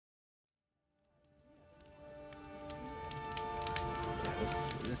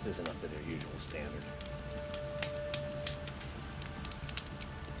This isn't up to their usual standard.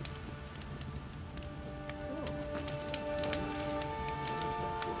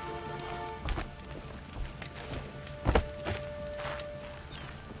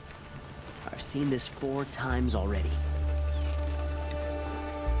 I've seen this 4 times already.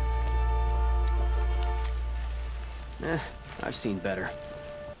 I've seen better.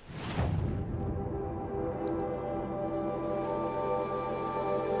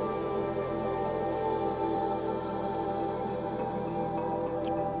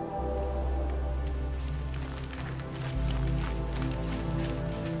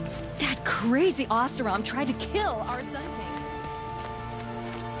 That crazy Oseram tried to kill our Sun King.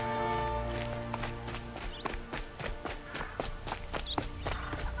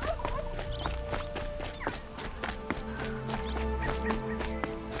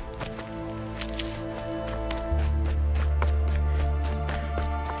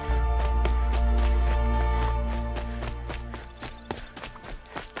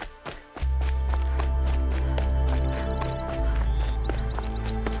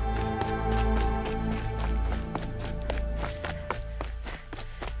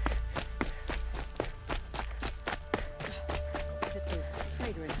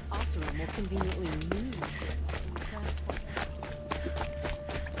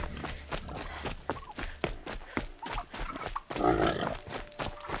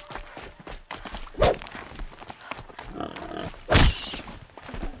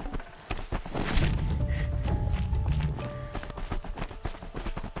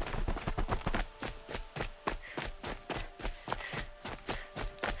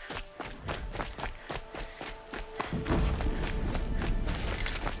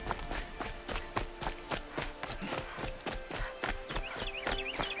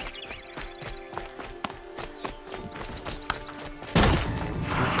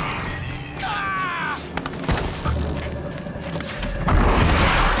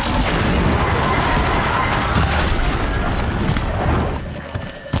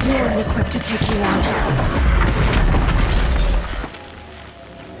 Equipped to take you on.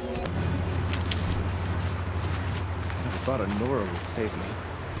 I thought a Nora would save me.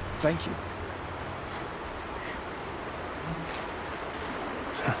 Thank you.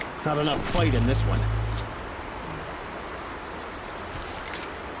 Not enough fight in this one.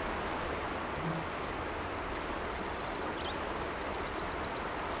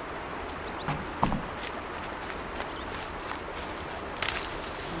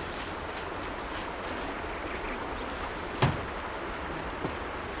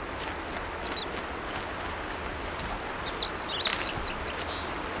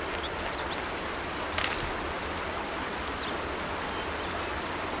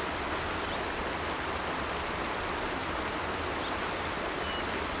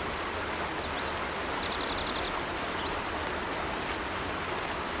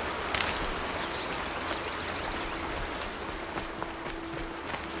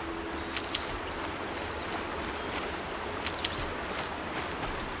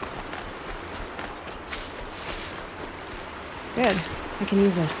 Good. I can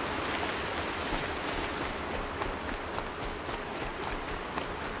use this.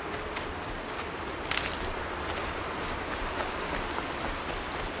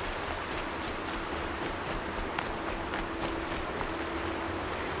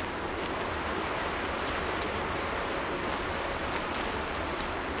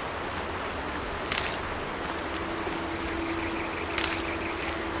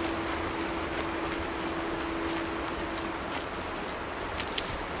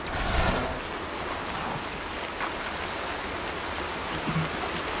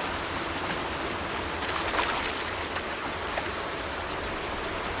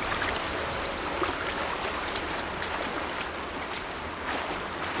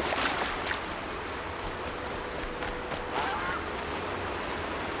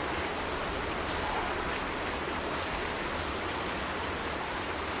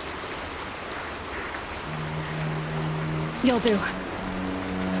 You'll do.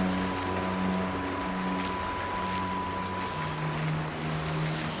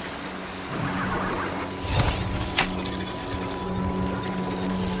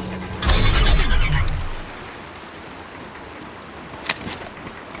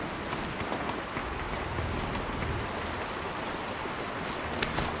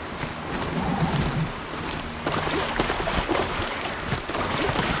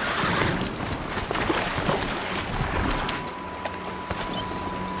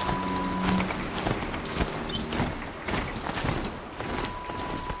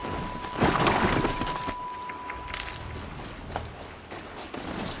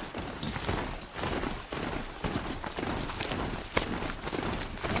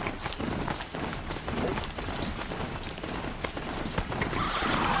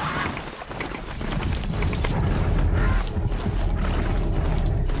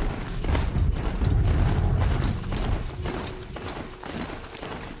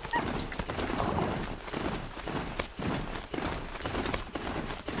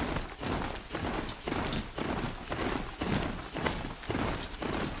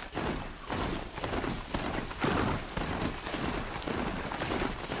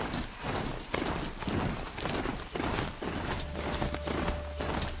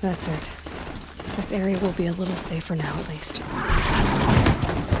 That's it. This area will be a little safer now, at least.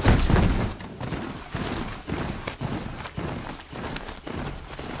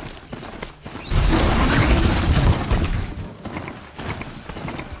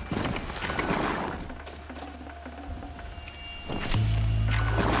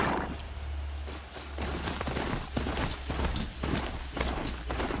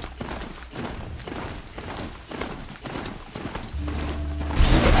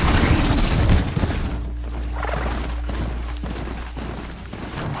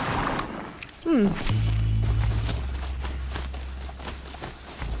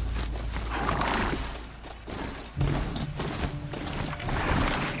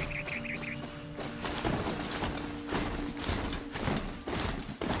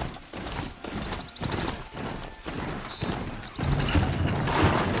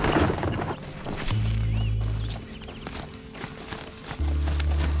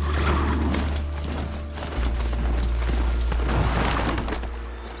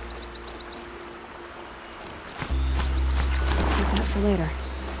 Later.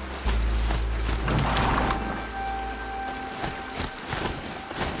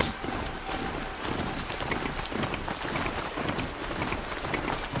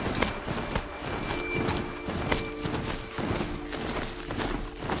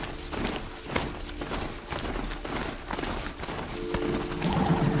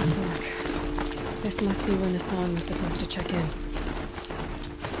 This must be when Hassan was supposed to check in.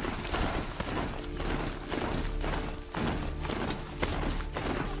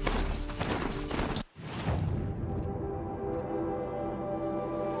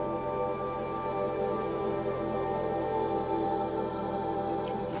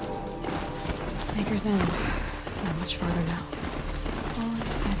 Maker's End. Not much farther now.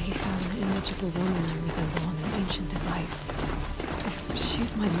 Owen said he found an image of a woman I resemble on an ancient device. If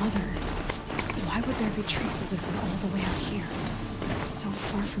she's my mother, why would there be traces of her all the way out here? So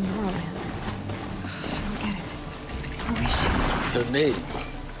far from Norland. I don't get it. Who is she? Her name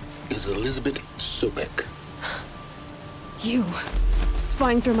is Elizabeth Sobek. You.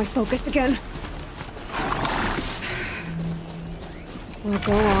 Spying through my focus again? Well,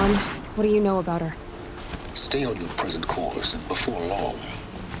 go on. What do you know about her? Stay on your present course, and before long,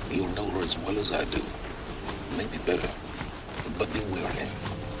 you'll know her as well as I do. Maybe better, but be wary.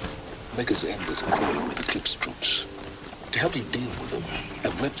 Maker's End is crawling with Eclipse troops. To help you deal with them,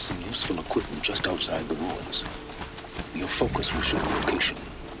 I've left some useful equipment just outside the ruins. Your focus will show the location.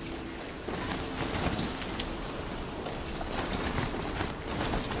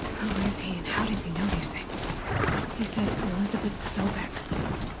 Who is he and how does he know these things? He said Elizabeth Sobek.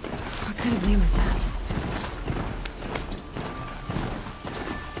 What kind of name is that?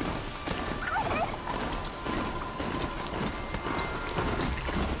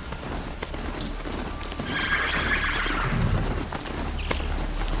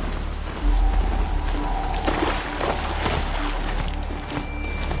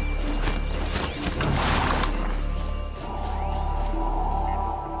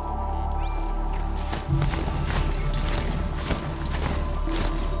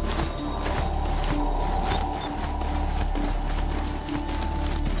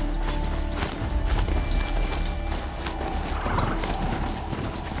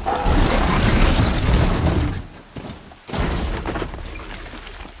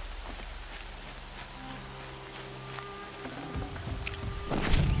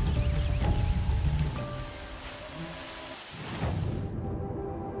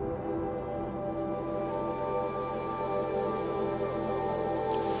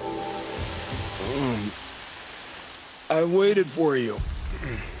 I waited for you.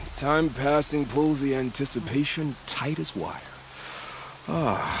 Time passing pulls the anticipation tight as wire.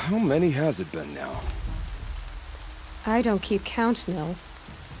 How many has it been now? I don't keep count, Nil.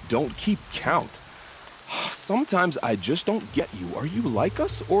 Don't keep count. Sometimes I just don't get you. Are you like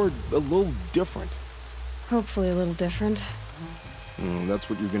us, or a little different? Hopefully a little different. That's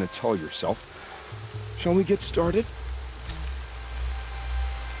what you're gonna tell yourself. Shall we get started?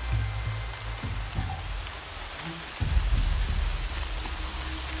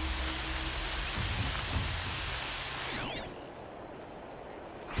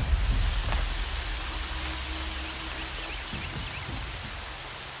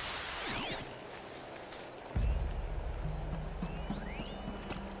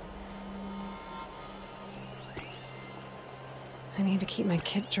 I need to keep my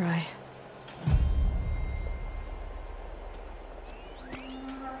kit dry.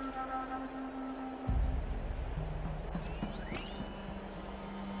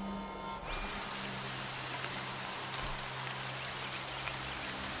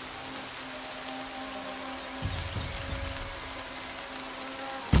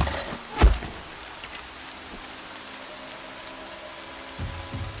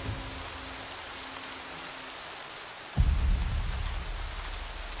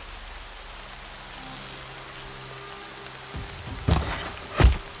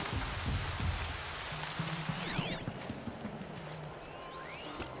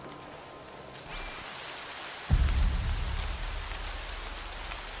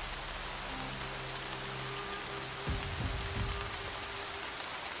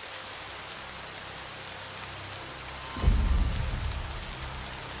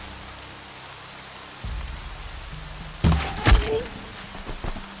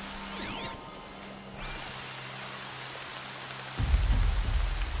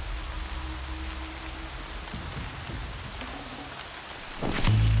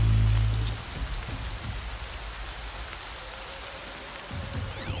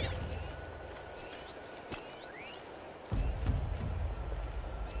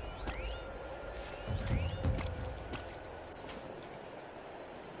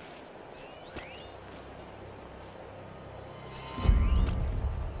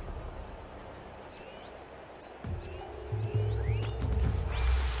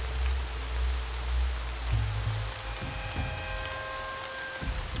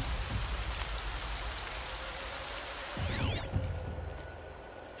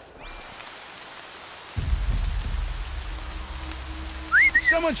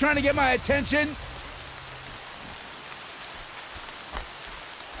 Someone trying to get my attention?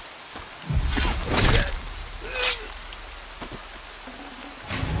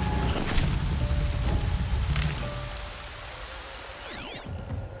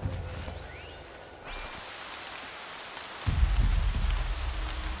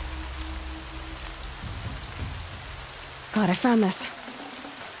 God, I found this.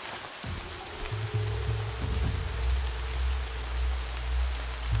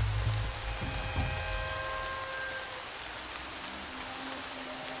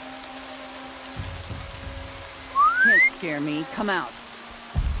 Can't scare me. Come out.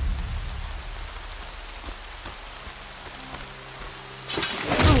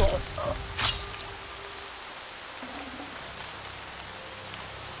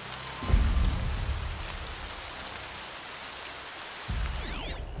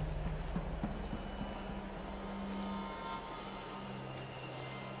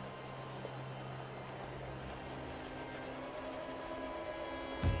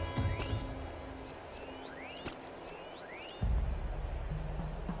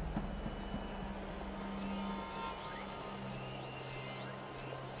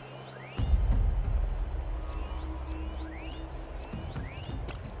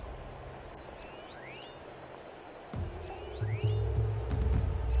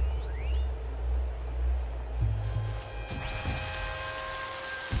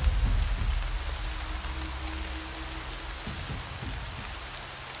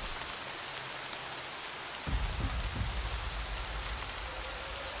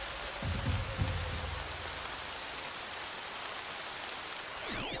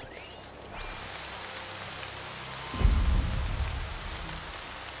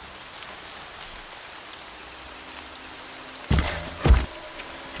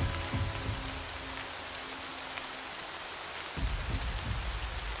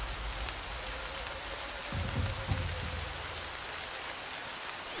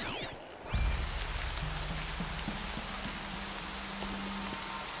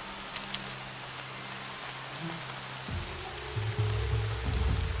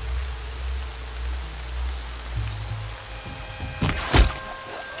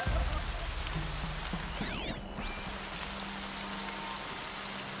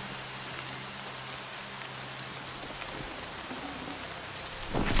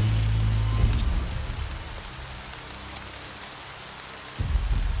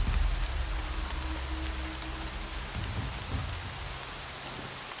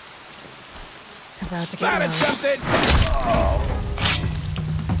 About to get Spotted loud. something! Oh.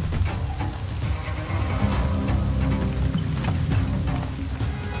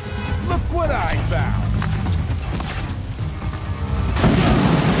 Look what I found!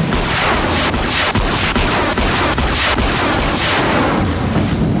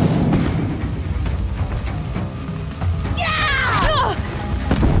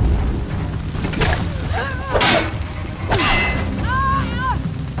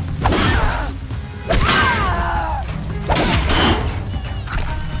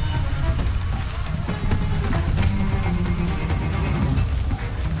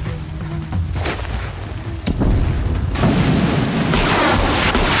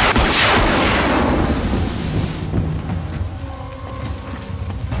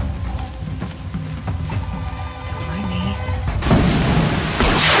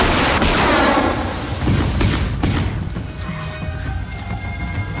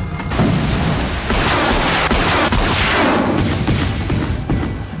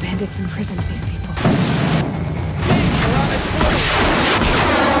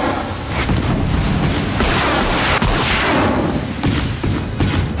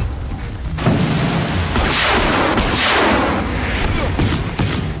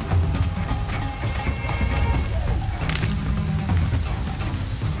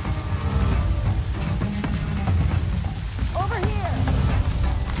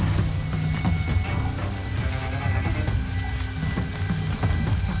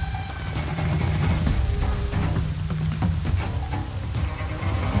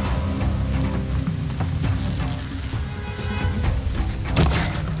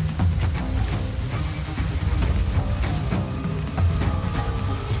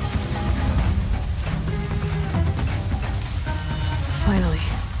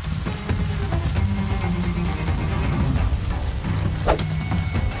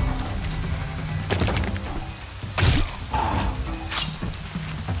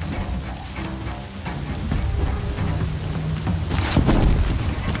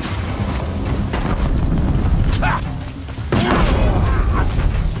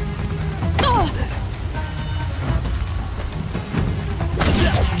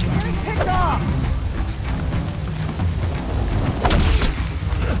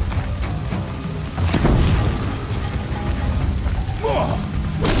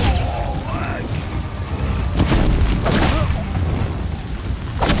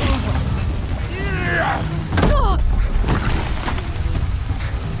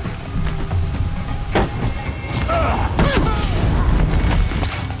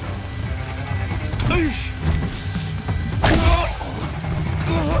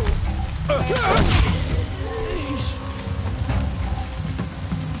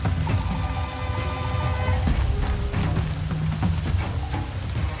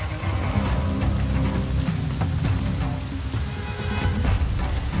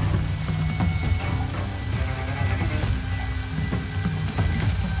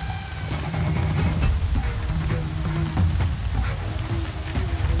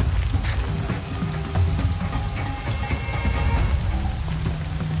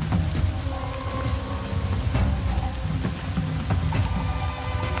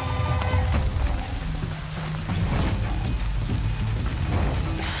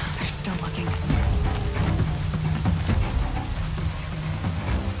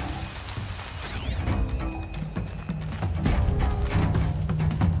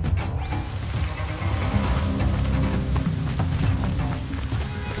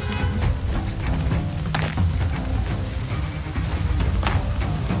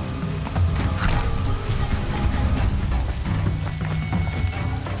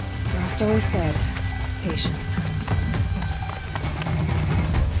 just always said, patience.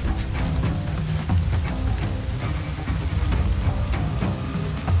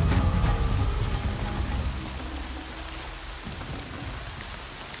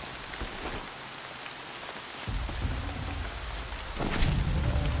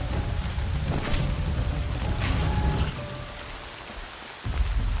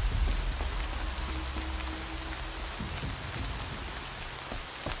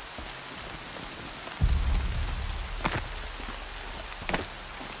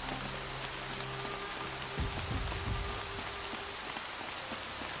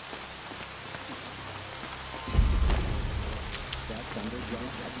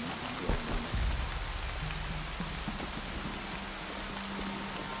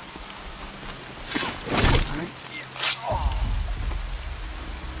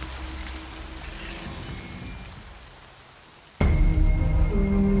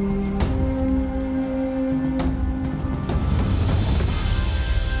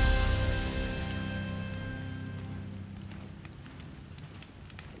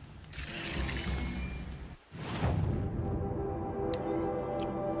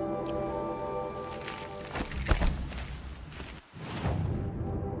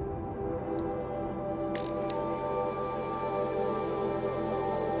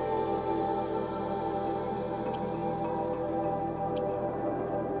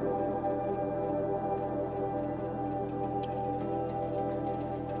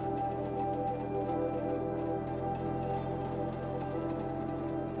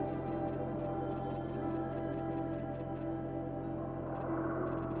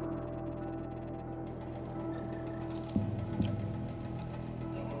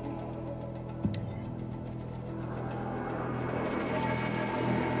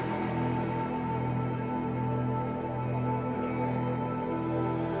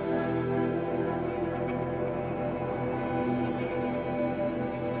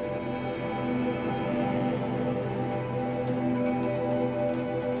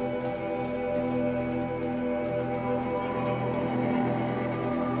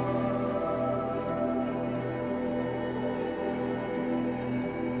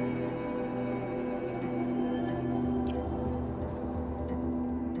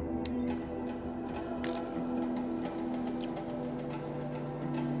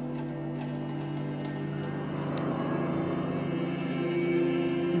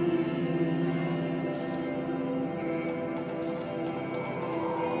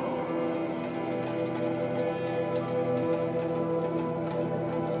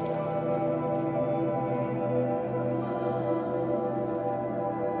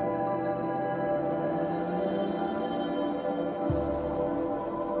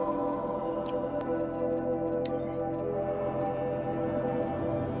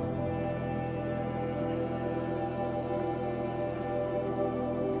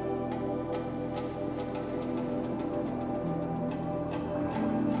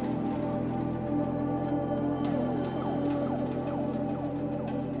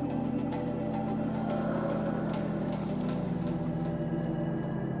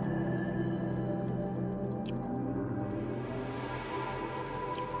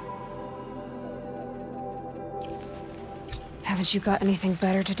 Haven't you got anything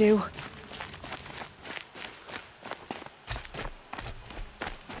better to do?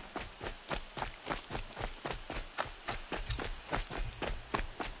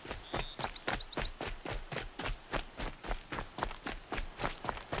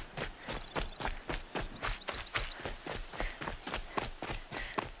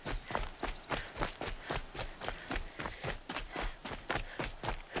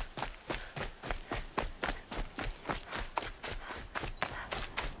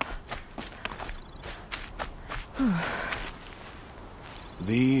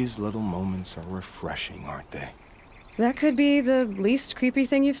 These little moments are refreshing, aren't they? That could be the least creepy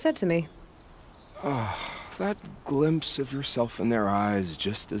thing you've said to me. That glimpse of yourself in their eyes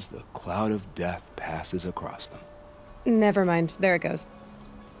just as the cloud of death passes across them. Never mind. There it goes.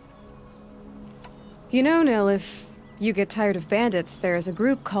 You know, Nil, if you get tired of bandits, there's a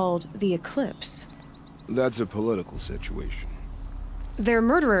group called the Eclipse. That's a political situation. They're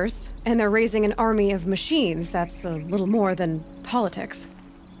murderers, and they're raising an army of machines. That's a little more than politics.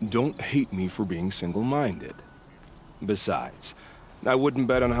 Don't hate me for being single-minded. Besides, I wouldn't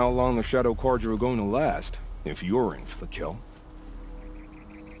bet on how long the Shadow Carja are going to last, if you're in for the kill.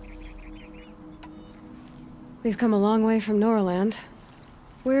 We've come a long way from Norland.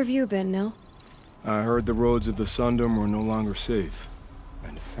 Where have you been, Nil? I heard the roads of the Sundom were no longer safe.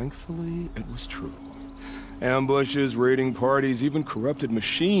 And thankfully, it was true. Ambushes, raiding parties, even corrupted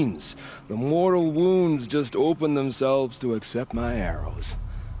machines. The mortal wounds just opened themselves to accept my arrows.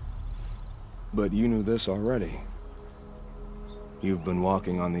 But you knew this already. You've been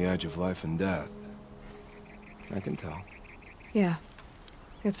walking on the edge of life and death. I can tell. Yeah.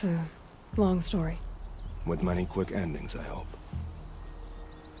 It's a long story. With many quick endings, I hope.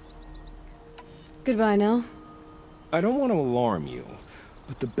 Goodbye, Nell. I don't want to alarm you,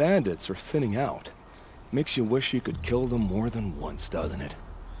 but the bandits are thinning out. Makes you wish you could kill them more than once, doesn't it?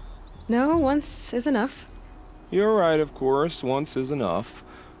 No, once is enough. You're right, of course. Once is enough.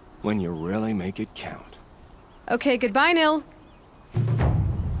 When you really make it count. Okay, goodbye, Nell.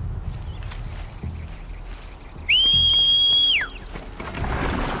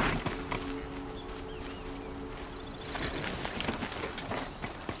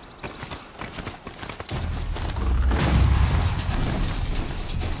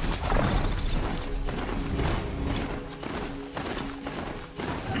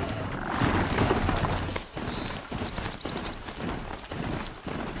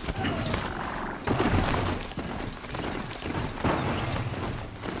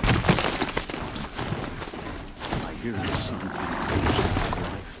 Here is something close to his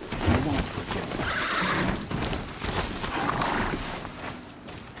life. I won't forget that.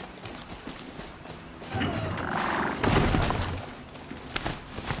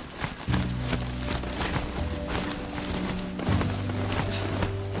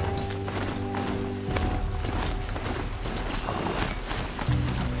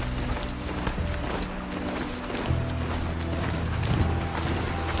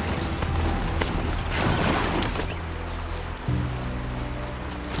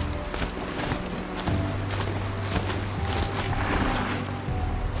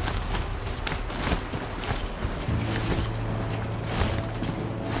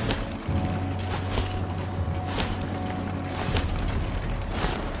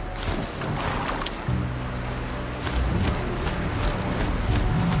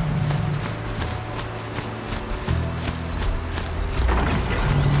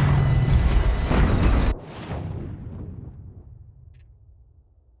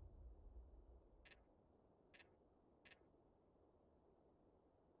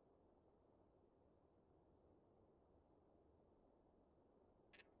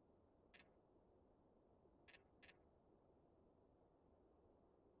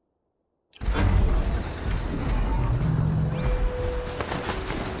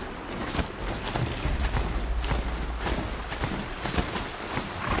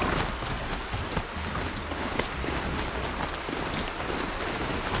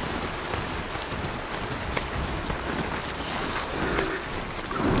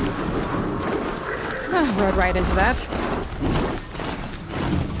 Rode right into that.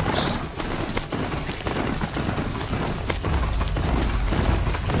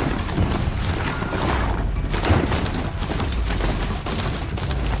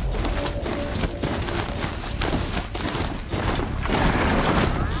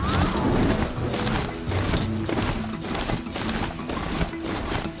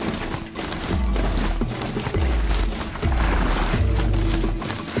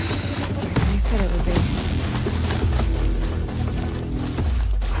 They said it would be.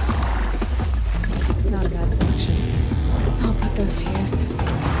 Not a bad selection. I'll put those to use.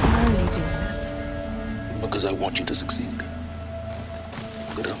 Why are you doing this? Because I want you to succeed.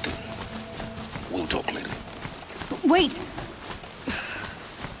 Good hunting. We'll talk later. Wait!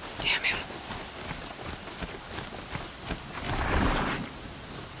 Damn him.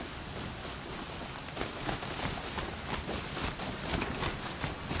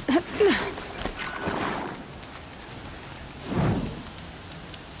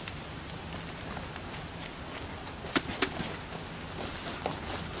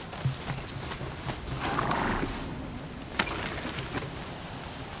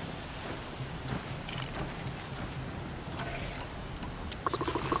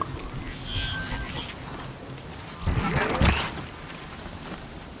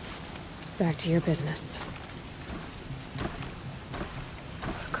 Back to your business.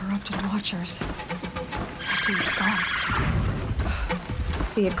 Corrupted Watchers. These guards.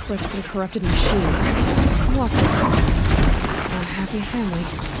 The Eclipse and corrupted machines. Cooperative. Unhappy family.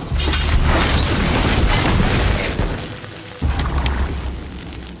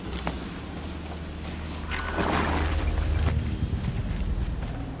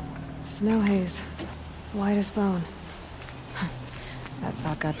 Snow haze. White as bone. That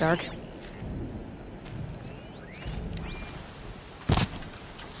thought got dark.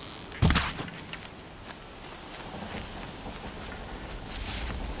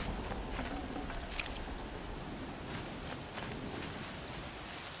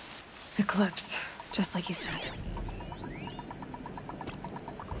 Eclipse, just like he said.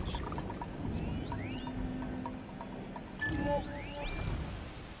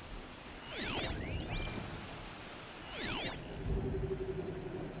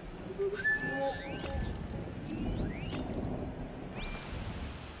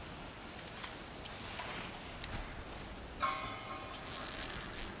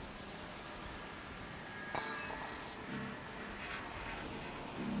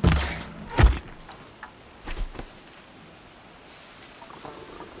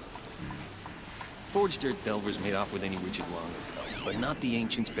 Forged dirt delvers made off with any riches long ago, but not the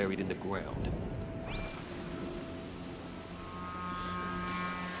ancients buried in the ground.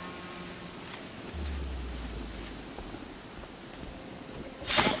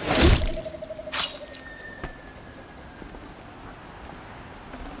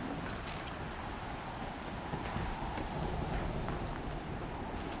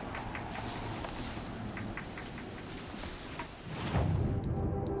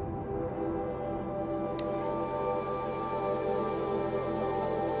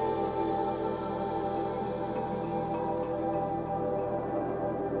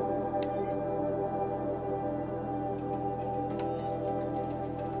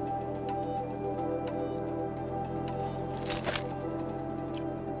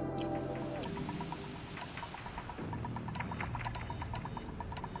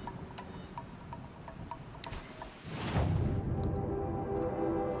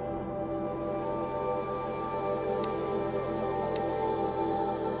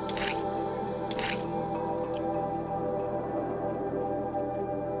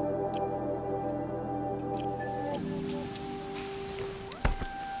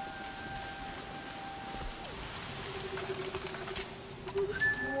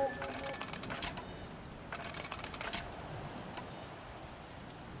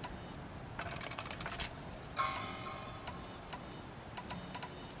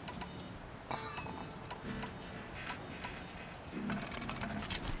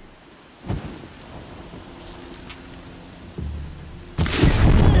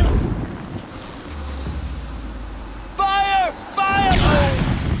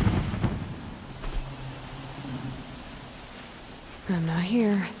 I'm not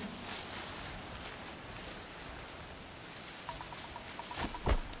here.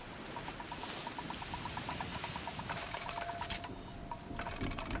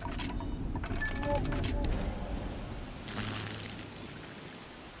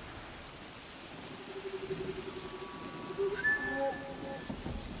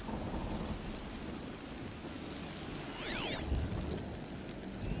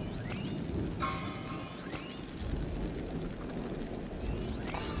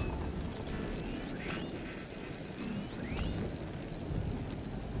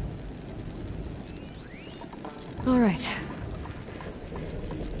 All right.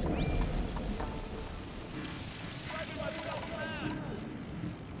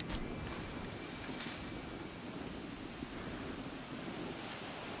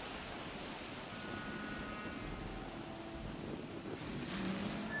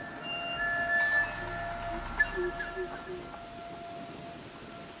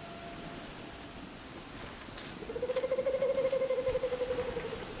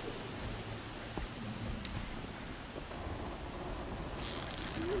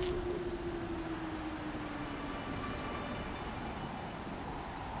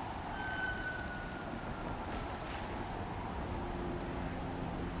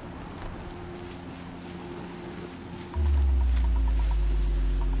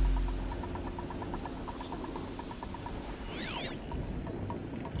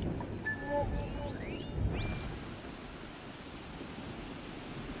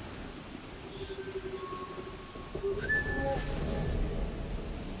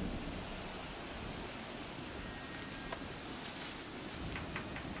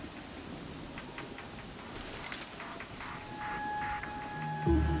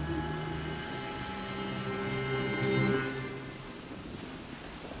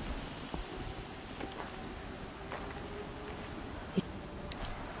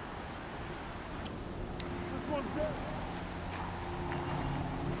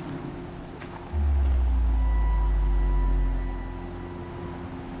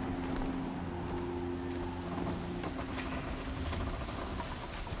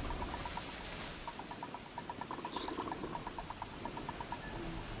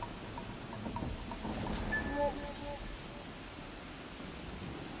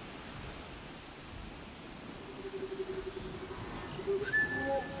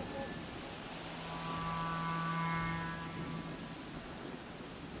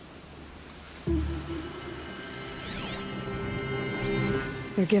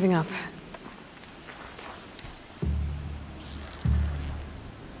 They're giving up.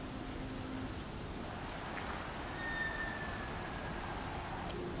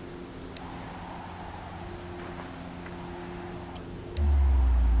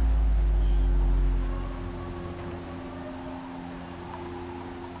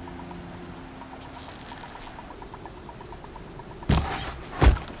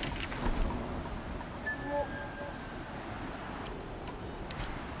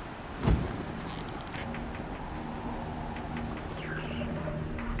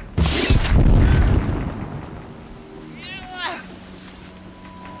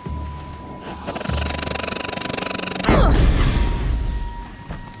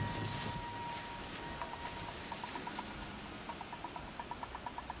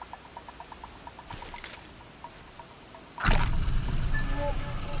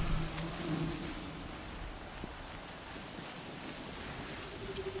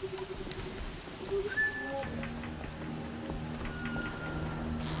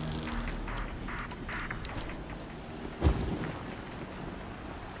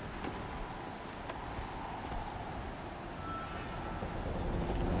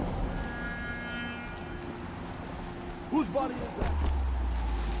 Whose body is that?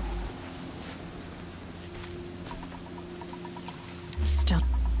 Stop.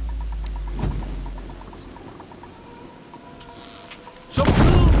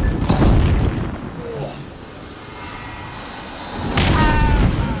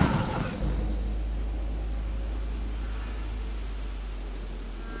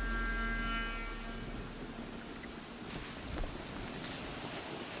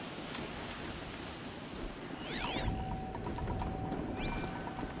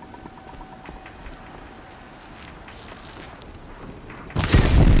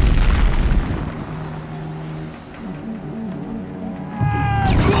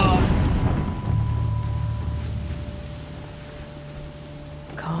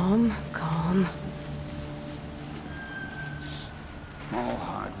 Calm, calm. All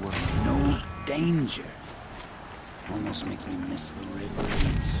hard work, no danger. Almost makes me miss the river.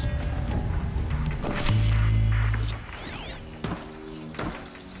 It's...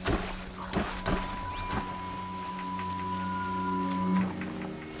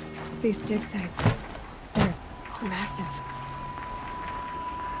 These dig sites, they're massive.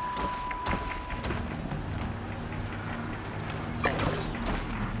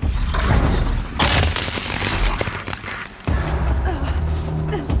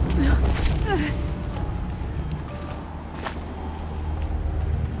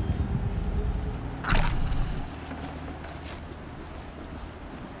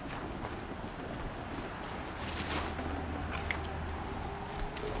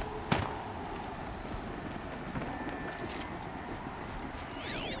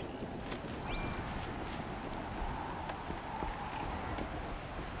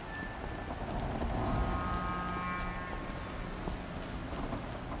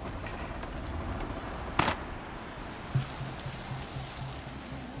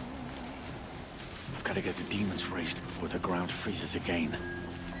 Gotta get the demons raised before the ground freezes again.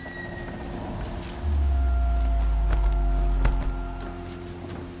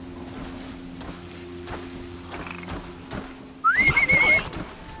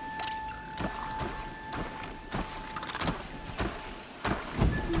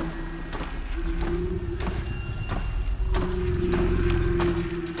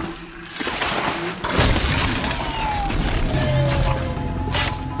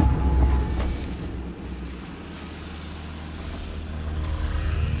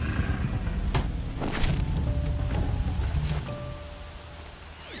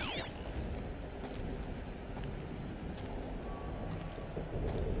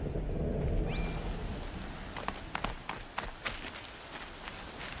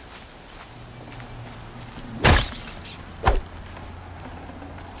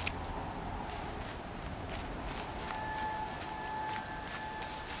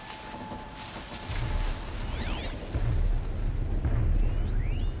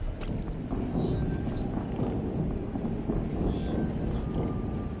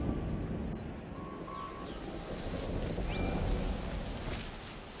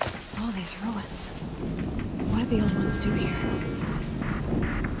 All these ruins. What did the old ones do here?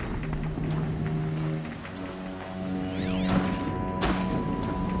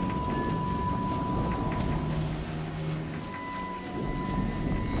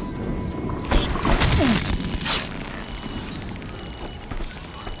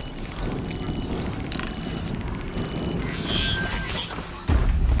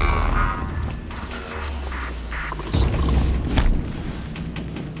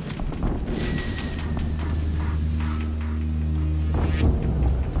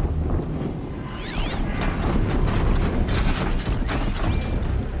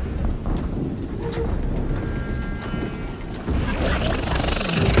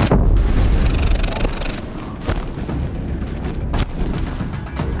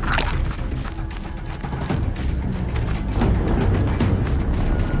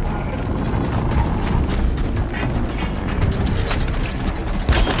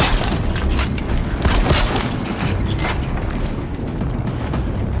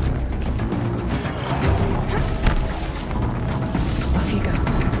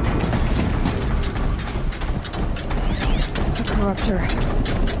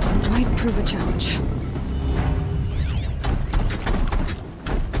 Might prove a challenge.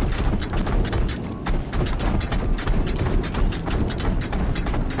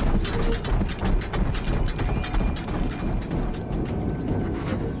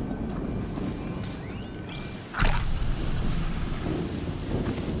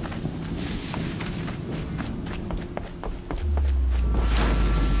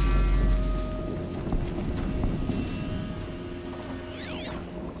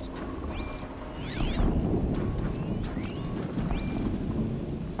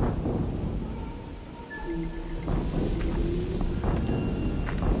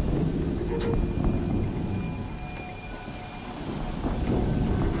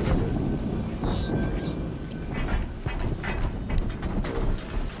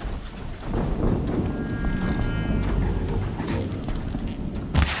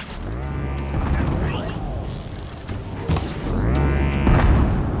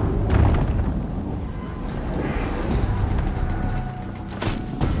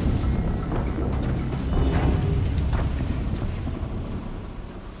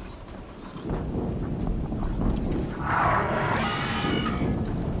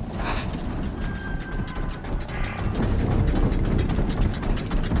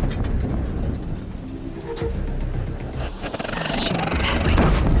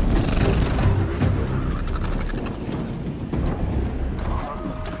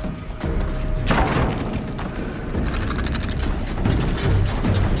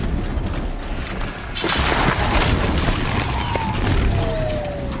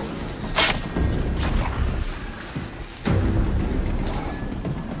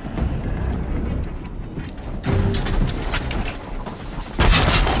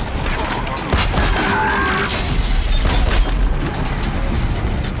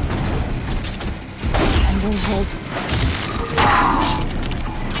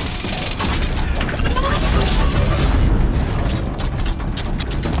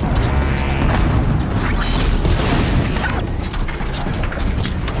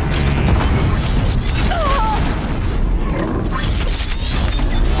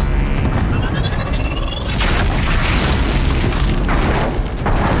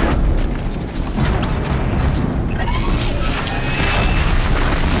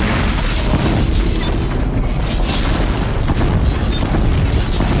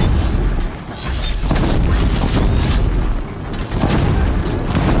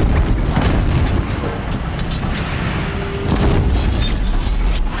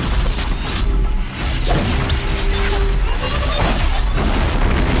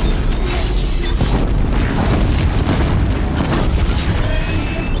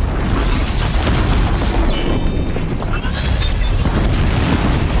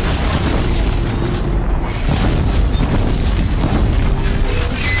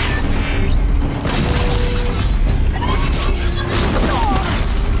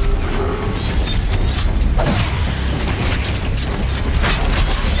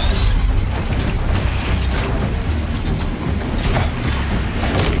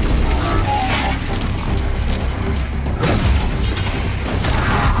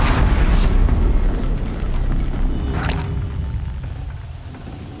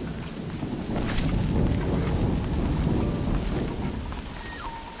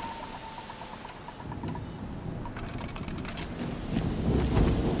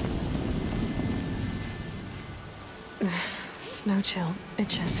 Snow chill.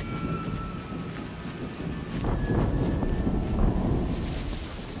 Itches.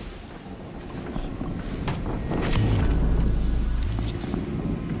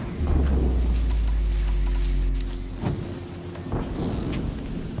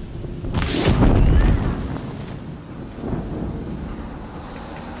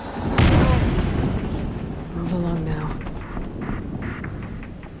 Move along now.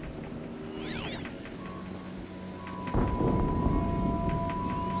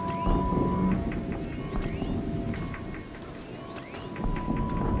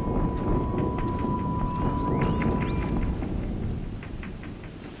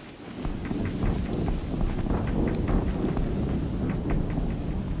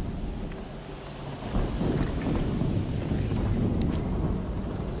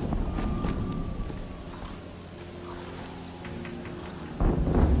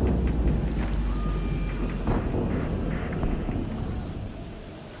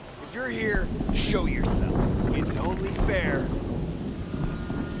 If you're here, show yourself. It's only fair.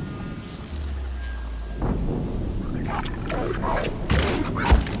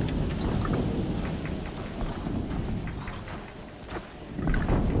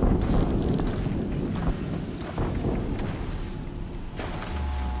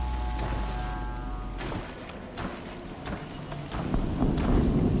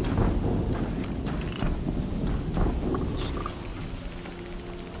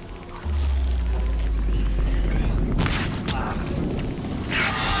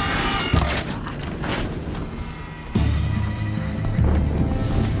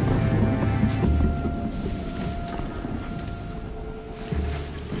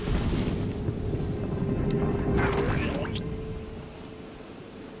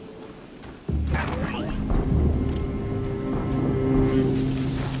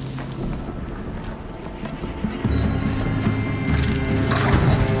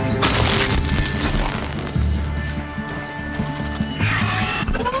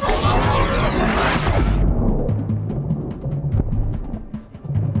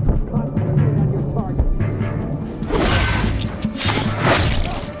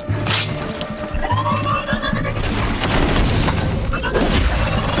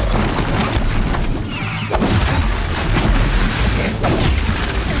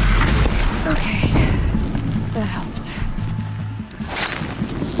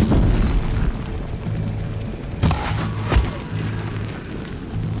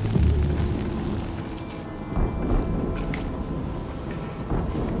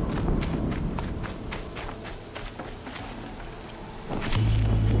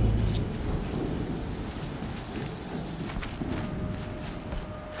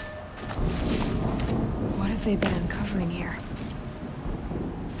 have they been uncovering here?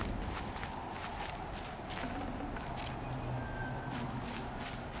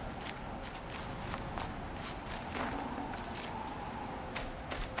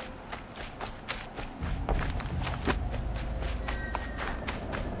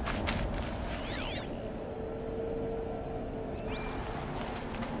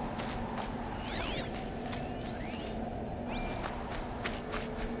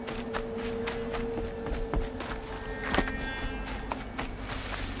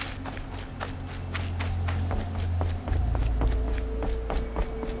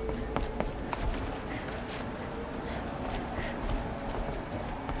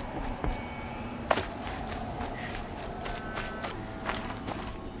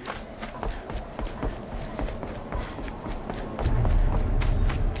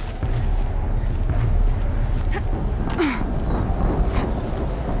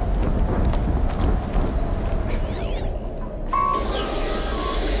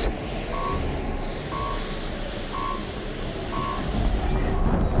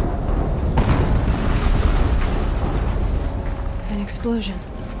 Explosion.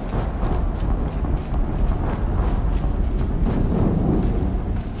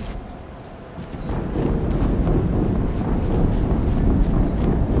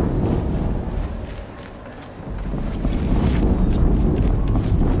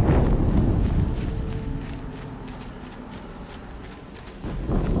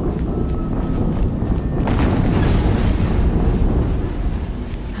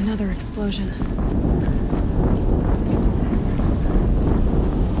 Another explosion.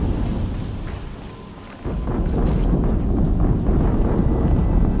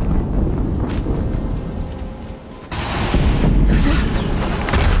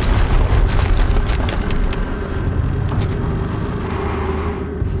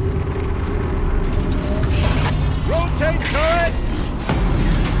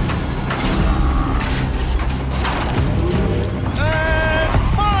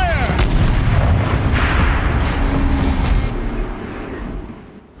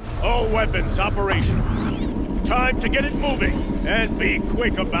 Weapons operational. Time to get it moving, and be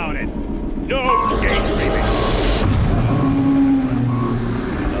quick about it. No daydreaming.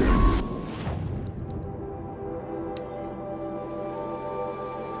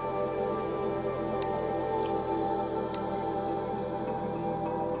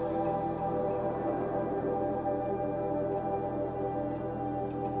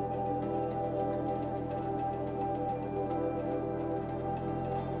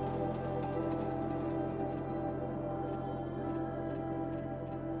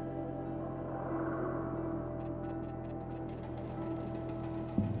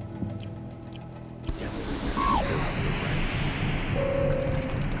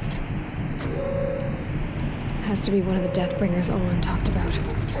 Has to be one of the Deathbringers Olin talked about.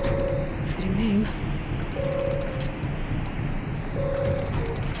 Fitting name.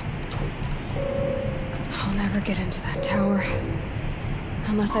 I'll never get into that tower.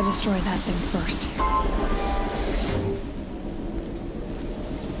 Unless I destroy that thing first.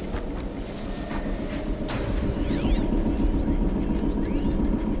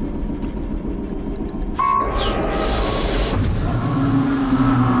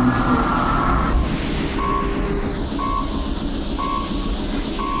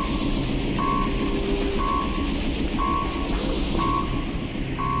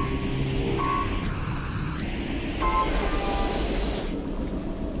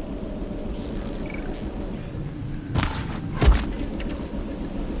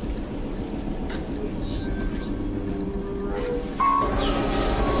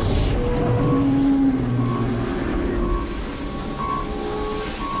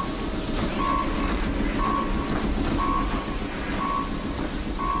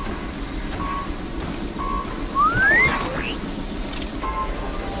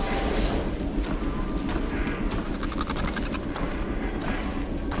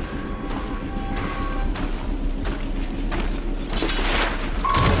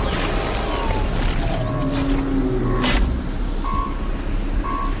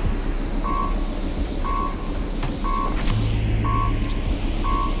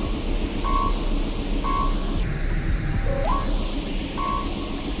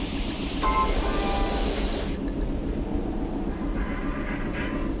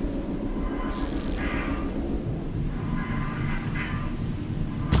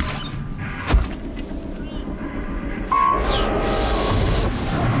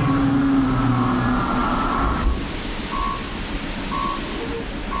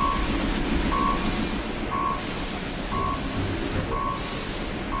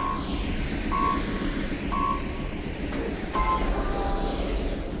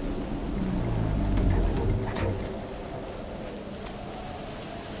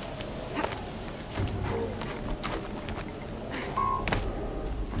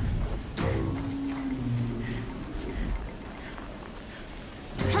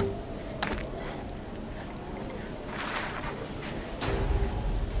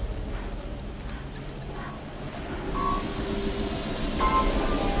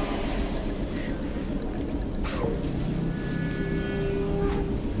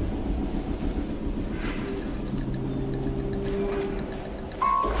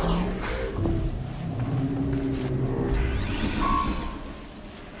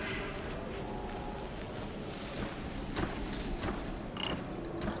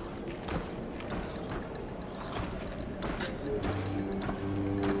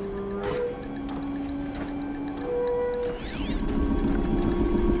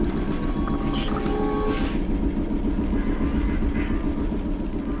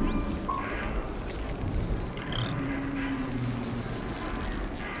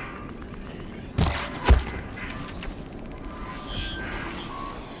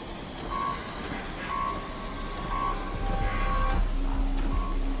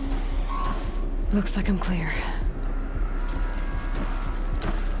 Looks like I'm clear.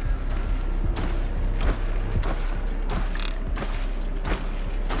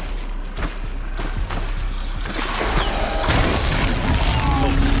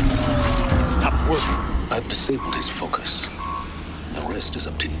 Stop working. I've disabled his focus. The rest is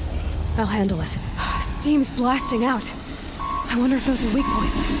up to you. I'll handle it. Steam's blasting out. I wonder if those are weak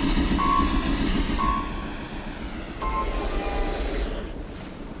points.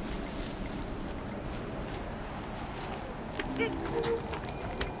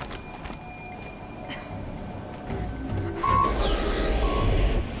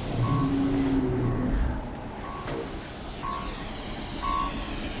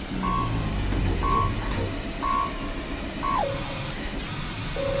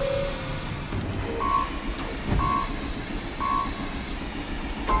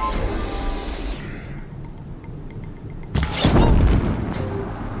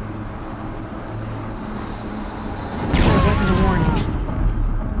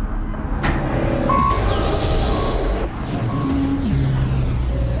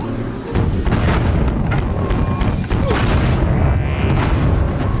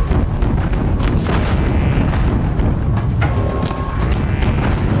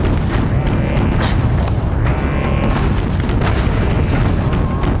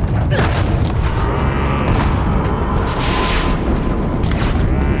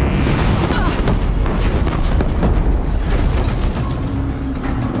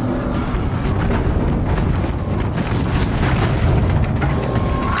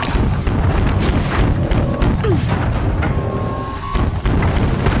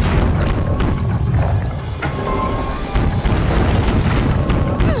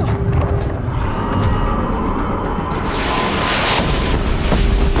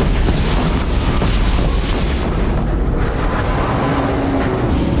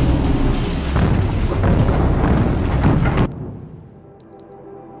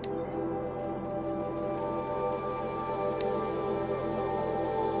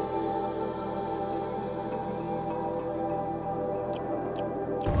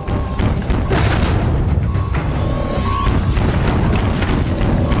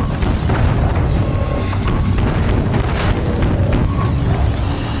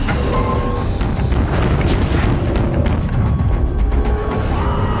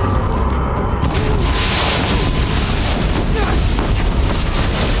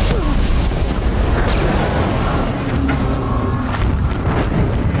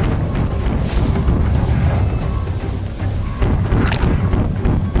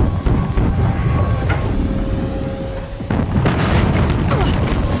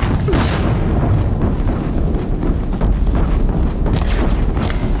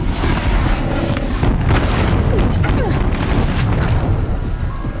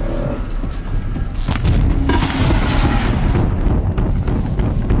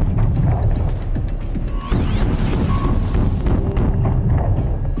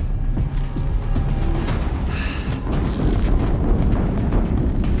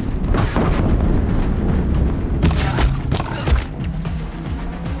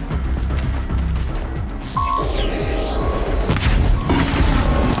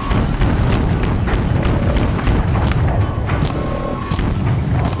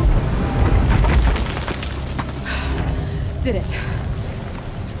 Did it.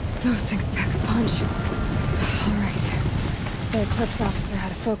 Those things pack a punch. All right. The Eclipse officer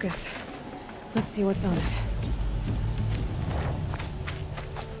had a focus. Let's see what's on it.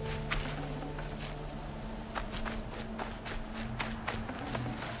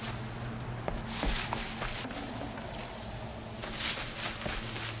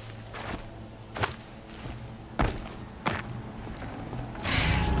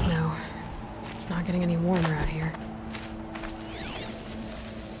 Snow. It's not getting any warmer out here.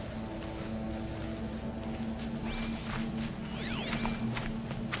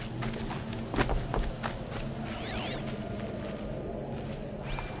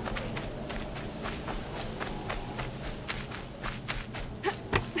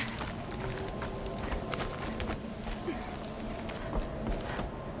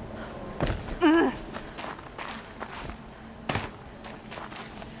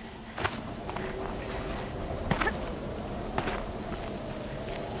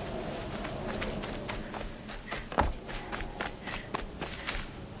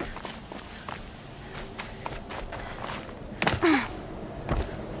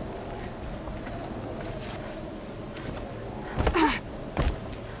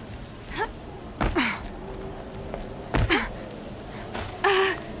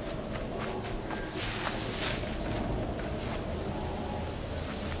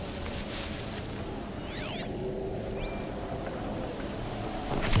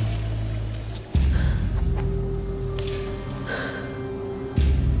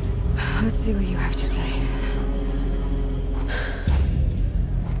 Let's see what you have to say.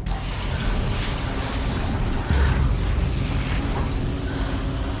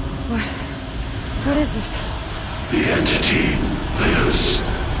 What is this? The entity lives.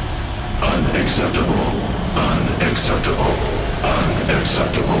 Unacceptable. Unacceptable.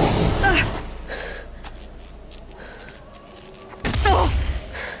 Unacceptable.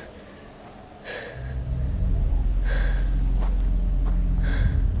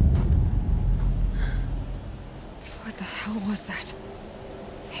 What the hell was that?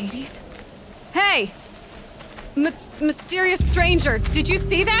 Hades? Hey! Mysterious stranger, did you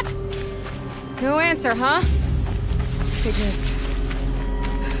see that? No answer, huh? Figures.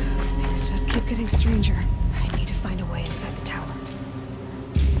 Things just keep getting stranger. I need to find a way inside the tower.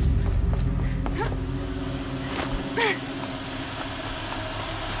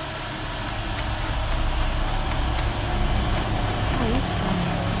 It's tight from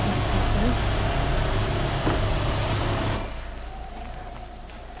this place, though.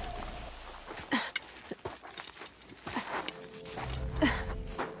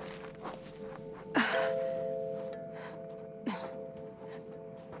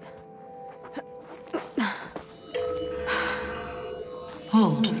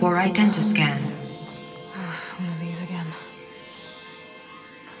 Hold for identiscan. One of these again.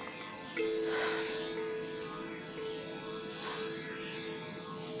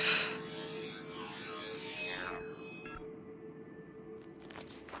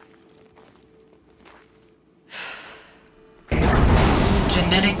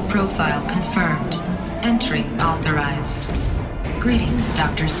 Genetic profile confirmed. Entry authorized. Greetings,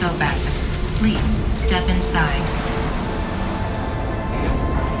 Dr. Sobak. Please step inside.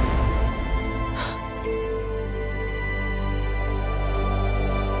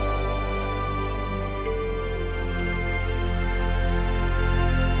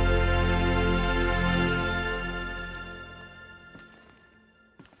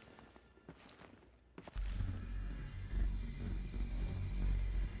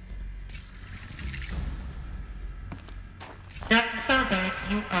 Dr. Sobak,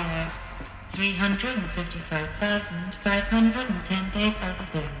 you are 355,510 days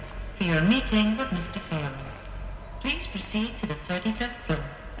overdue for your meeting with Mr. Farrell. Please proceed to the 35th floor.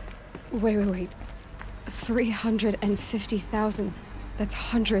 Wait. 350,000. That's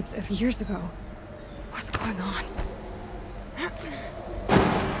hundreds of years ago. What's going on?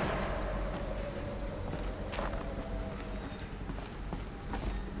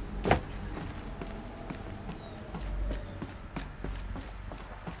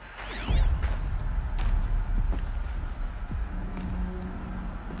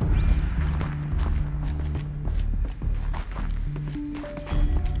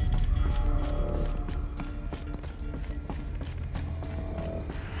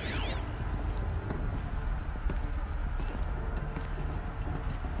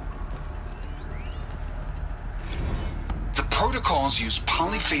 Protocols use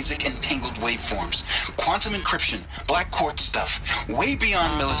polyphasic entangled waveforms, quantum encryption, black quartz stuff, way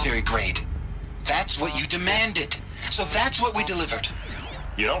beyond military grade. That's what you demanded. So that's what we delivered.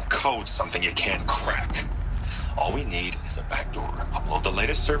 You don't code something you can't crack. All we need is a backdoor. Upload the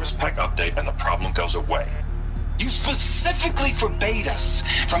latest service pack update and the problem goes away. You specifically forbade us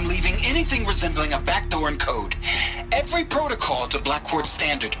from leaving anything resembling a backdoor in code. Every protocol to Black Quartz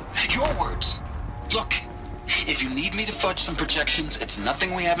standard. Your words. Look, if you need me to fudge some projections, it's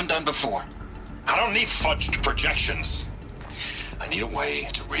nothing we haven't done before. I don't need fudged projections. I need a way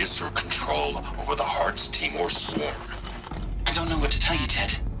to reassert control over the Heart's Timor swarm. I don't know what to tell you,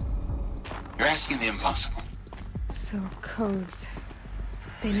 Ted. You're asking the impossible. So, codes.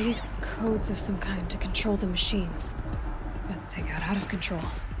 They need codes of some kind to control the machines. But they got out of control.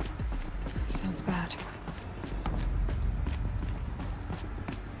 Sounds bad.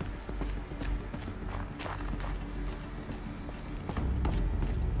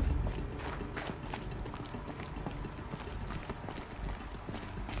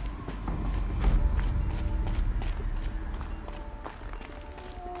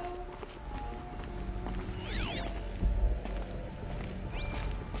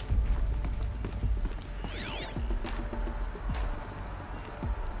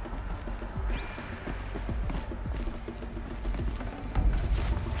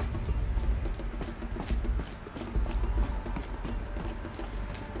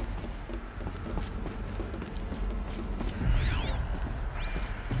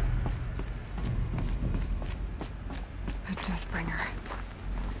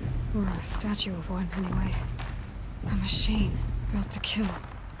 Or a statue of one, anyway. A machine, built to kill.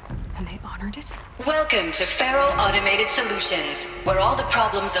 And they honored it? Welcome to Faro Automated Solutions, where all the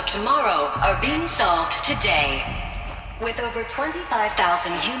problems of tomorrow are being solved today. With over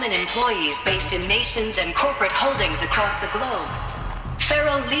 25,000 human employees based in nations and corporate holdings across the globe,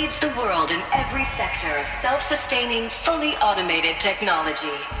 Faro leads the world in every sector of self-sustaining, fully automated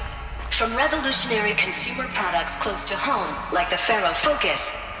technology. From revolutionary consumer products close to home, like the Faro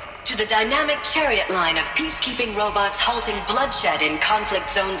Focus, to the dynamic chariot line of peacekeeping robots halting bloodshed in conflict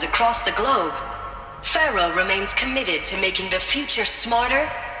zones across the globe, Faro remains committed to making the future smarter,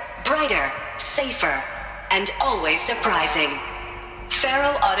 brighter, safer, and always surprising.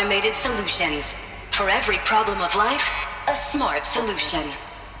 Faro Automated Solutions. For every problem of life, a smart solution.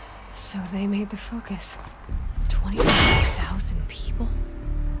 So they made the Focus. 25,000 people?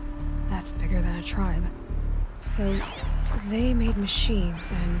 That's bigger than a tribe. So they made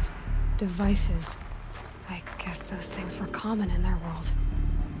machines and devices. I guess those things were common in their world.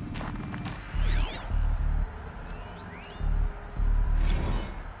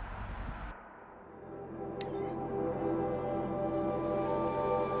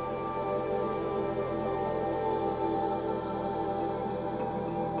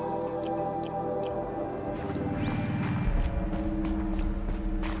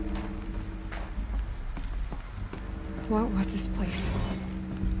 What was this place?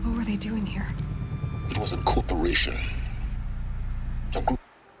 What were they doing here? It was a corporation. A group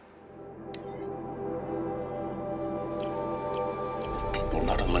of people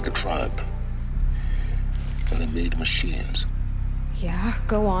not unlike a tribe. And they made machines. Yeah,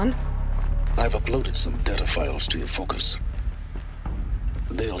 go on. I've uploaded some data files to your Focus.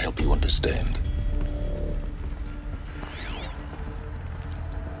 They'll help you understand.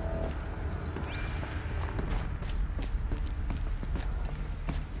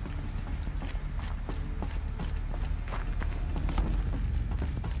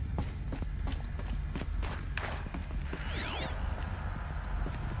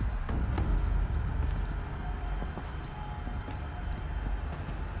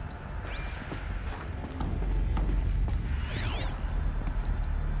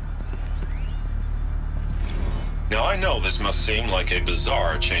 Now, I know this must seem like a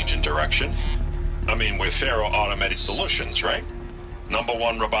bizarre change in direction. I mean, we're Faro Automated Solutions, right?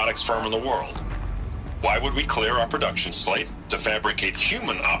 #1 robotics firm in the world. Why would we clear our production slate to fabricate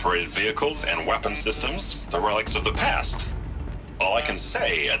human-operated vehicles and weapon systems, the relics of the past? All I can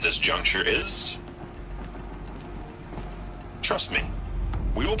say at this juncture is... trust me,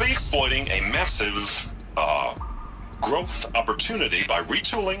 we will be exploiting a massive, growth opportunity by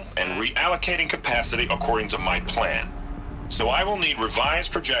retooling and reallocating capacity according to my plan. So I will need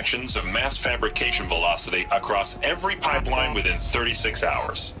revised projections of mass fabrication velocity across every pipeline within 36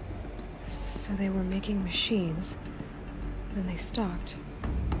 hours. So they were making machines, then they stopped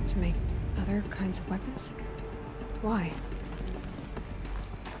to make other kinds of weapons? Why?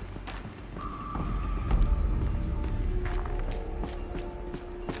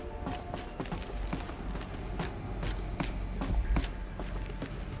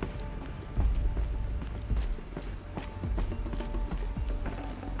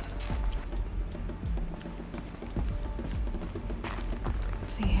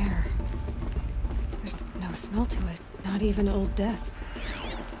 Smell to it. Not even old death.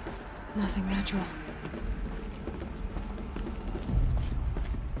 Nothing natural.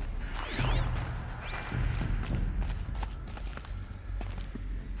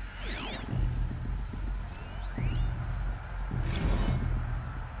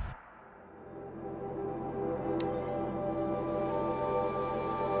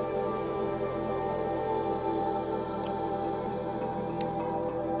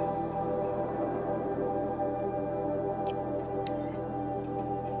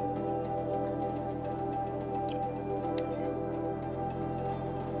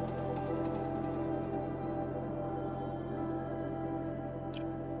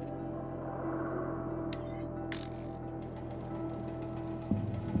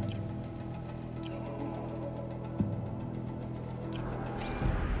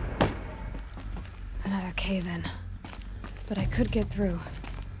 Cave-in. But I could get through.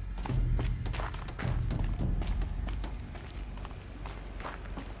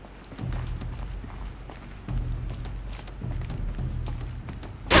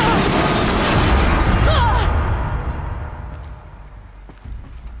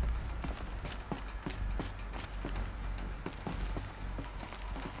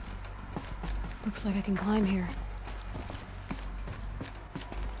 Looks like I can climb here.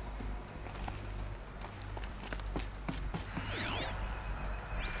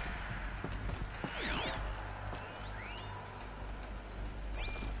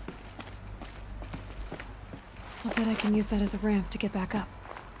 bet I can use that as a ramp to get back up.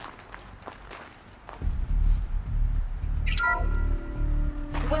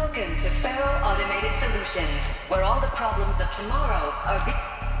 Welcome to Faro Automated Solutions, where all the problems of tomorrow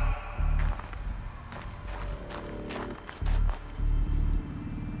are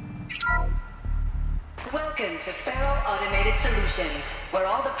Welcome to Faro Automated Solutions, where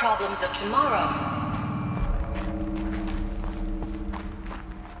all the problems of tomorrow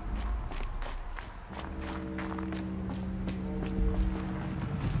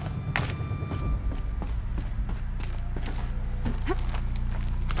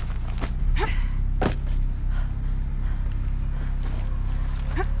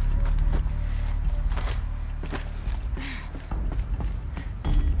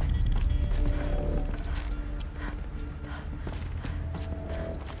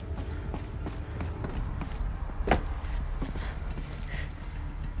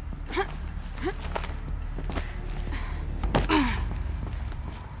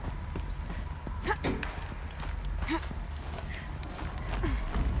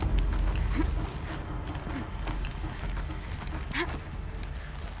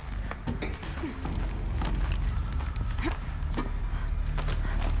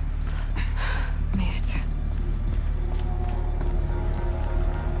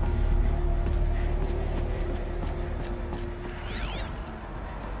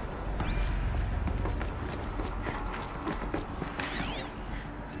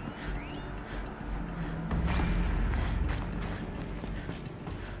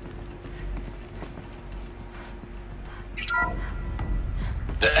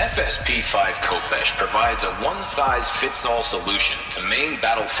The FSP-5 Khopesh provides a one-size-fits-all solution to main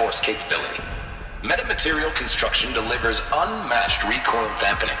battle force capability. Metamaterial construction delivers unmatched recoil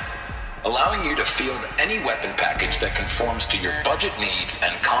dampening, allowing you to field any weapon package that conforms to your budget needs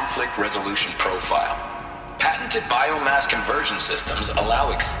and conflict resolution profile. Patented biomass conversion systems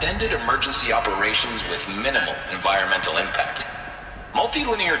allow extended emergency operations with minimal environmental impact.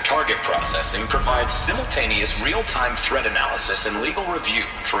 Multilinear target processing provides simultaneous real-time threat analysis and legal review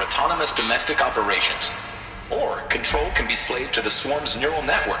for autonomous domestic operations. Or control can be slaved to the swarm's neural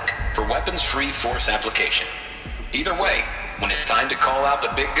network for weapons-free force application. Either way, when it's time to call out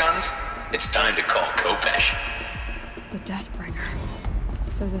the big guns, it's time to call Khopesh. The Deathbringer.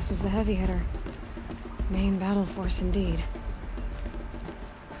 So this was the heavy hitter. Main battle force indeed.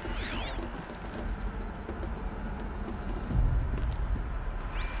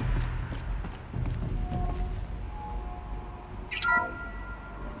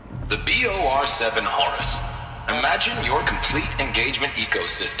 The BOR-7 Horus. Imagine your complete engagement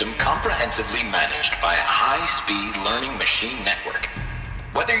ecosystem comprehensively managed by a high-speed learning machine network.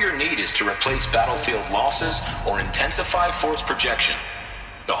 Whether your need is to replace battlefield losses or intensify force projection,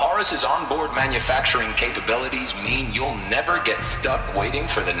 the Horus's onboard manufacturing capabilities mean you'll never get stuck waiting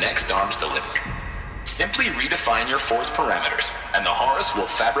for the next arms delivery. Simply redefine your force parameters, and the Horus will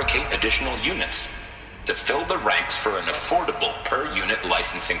fabricate additional units to fill the ranks for an affordable per-unit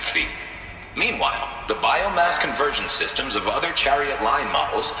licensing fee. Meanwhile, the biomass conversion systems of other Chariot line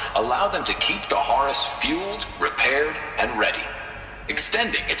models allow them to keep the Horus fueled, repaired, and ready,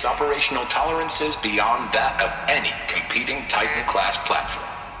 extending its operational tolerances beyond that of any competing Titan-class platform.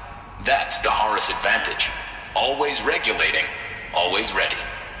 That's the Horus advantage. Always regulating, always ready.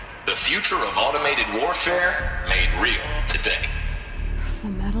 The future of automated warfare made real today. The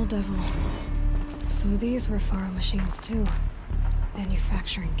Metal Devil. So these were Faro machines too.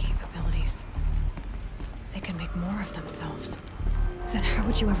 Manufacturing capabilities. They can make more of themselves. Then how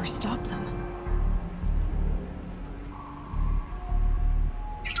would you ever stop them?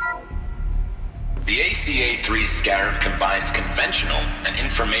 The ACA-3 Scarab combines conventional and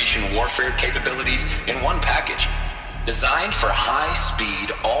information warfare capabilities in one package. Designed for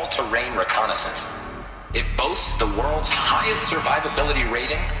high-speed, all-terrain reconnaissance, it boasts the world's highest survivability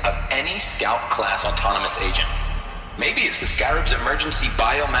rating of any Scout-class autonomous agent. Maybe it's the Scarab's emergency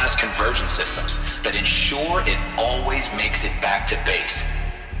biomass conversion systems that ensure it always makes it back to base,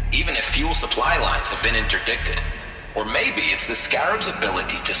 even if fuel supply lines have been interdicted. Or maybe it's the Scarab's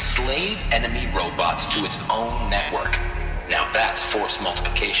ability to slave enemy robots to its own network. Now that's force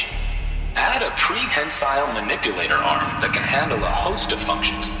multiplication. Add a prehensile manipulator arm that can handle a host of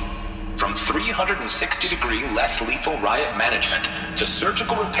functions, from 360-degree less lethal riot management to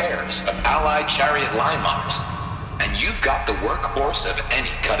surgical repairs of allied Chariot line models. And you've got the workhorse of any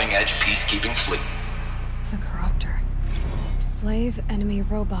cutting-edge peacekeeping fleet. The Corruptor. Slave enemy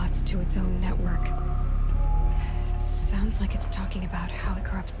robots to its own network. It sounds like it's talking about how it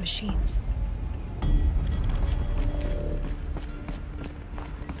corrupts machines.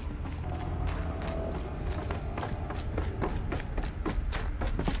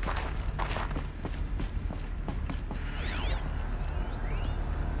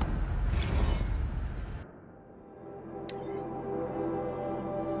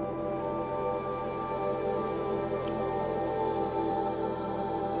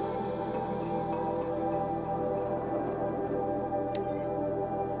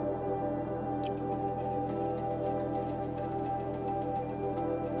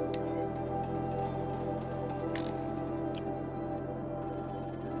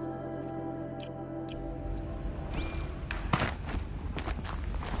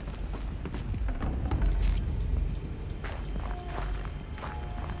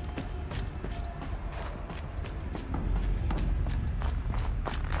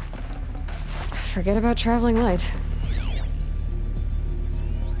 Forget about traveling light.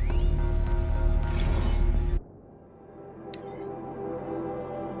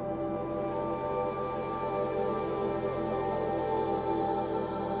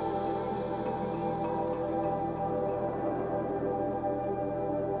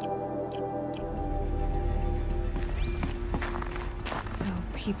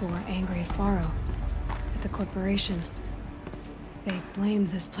 People were angry at Faro, at the corporation. They blamed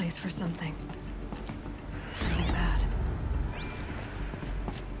this place for something. Something bad.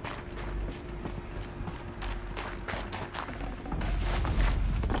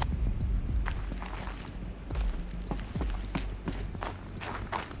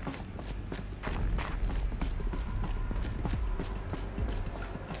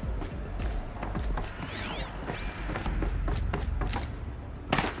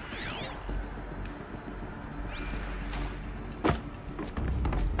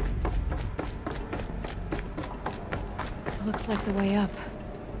 Looks like the way up.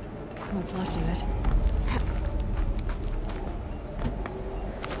 What's left of it.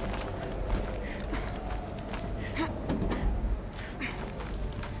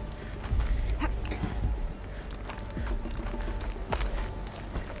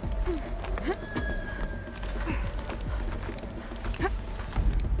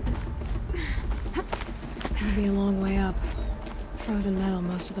 It'll be a long way up. Frozen metal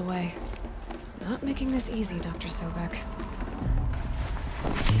most of the way. Not making this easy, Dr. Sobek.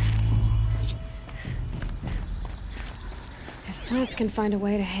 If plants can find a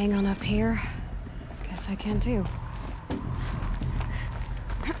way to hang on up here, guess I can too.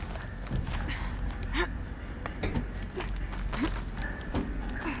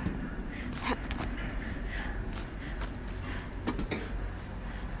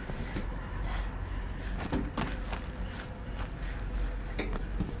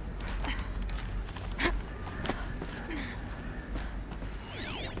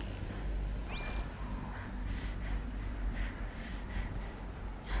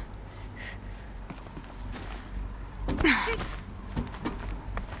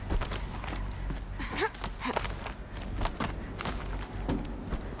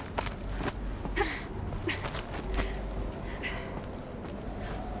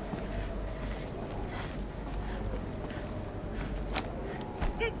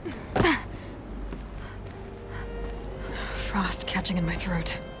 Frost catching in my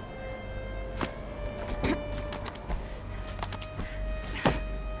throat.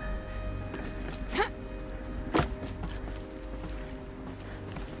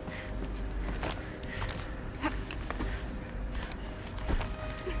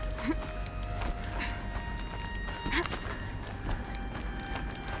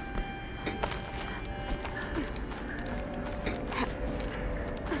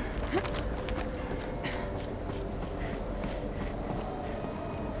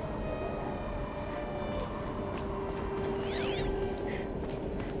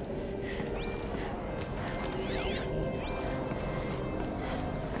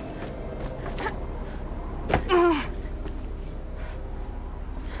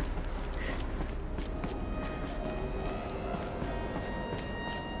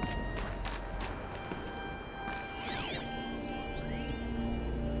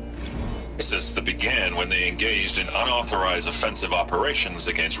 That began when they engaged in unauthorized offensive operations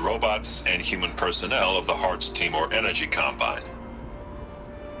against robots and human personnel of the Hearts Timor Energy Combine.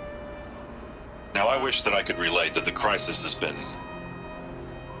 Now, I wish that I could relate that the crisis has been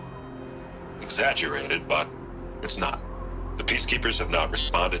exaggerated, but it's not. The Peacekeepers have not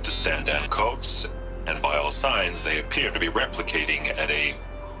responded to stand-down codes, and by all signs, they appear to be replicating at a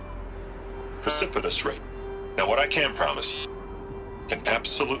precipitous rate. Now, what I can promise you, can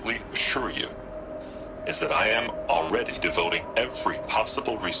absolutely assure you, is that I am already devoting every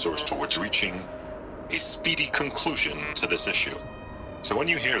possible resource towards reaching a speedy conclusion to this issue. So when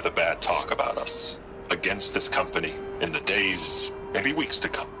you hear the bad talk about us against this company in the days, maybe weeks to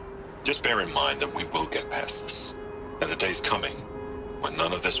come, just bear in mind that we will get past this. That a day's coming when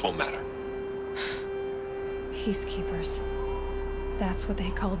none of this will matter. Peacekeepers. That's what they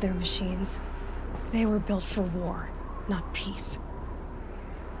called their machines. They were built for war, not peace.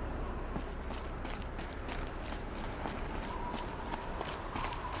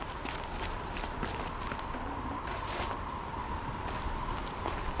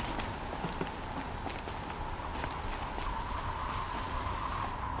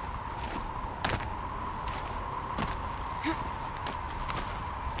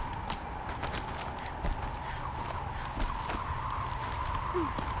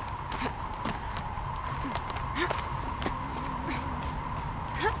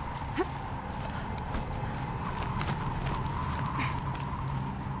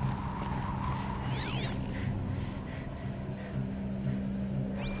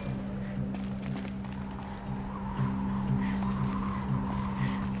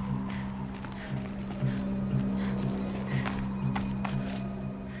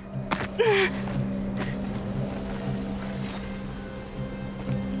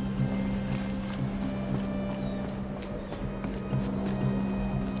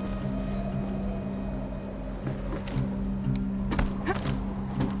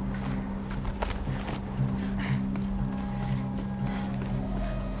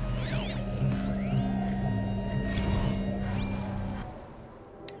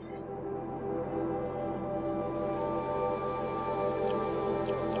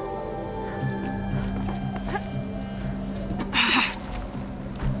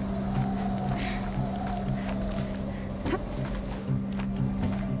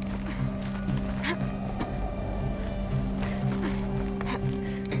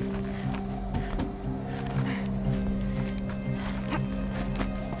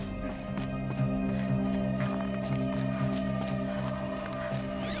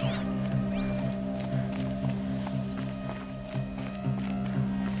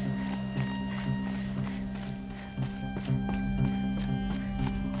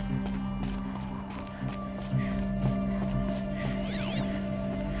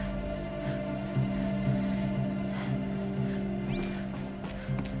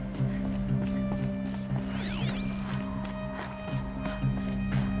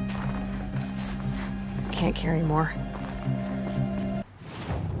 Can't carry more.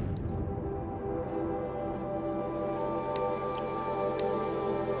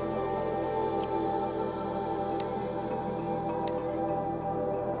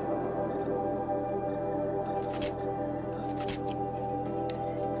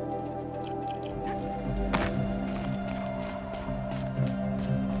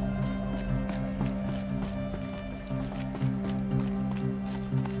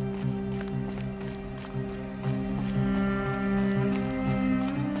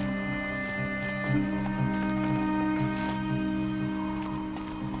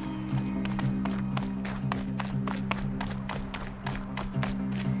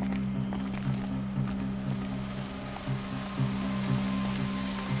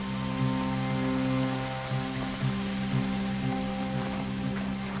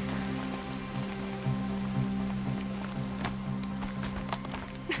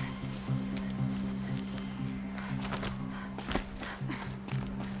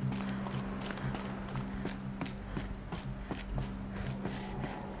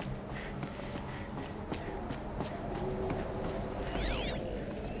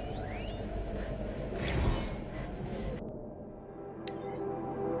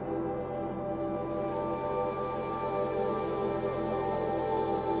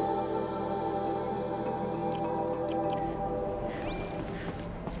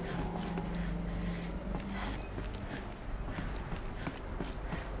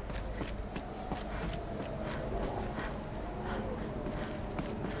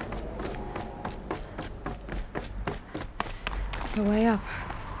 The way up.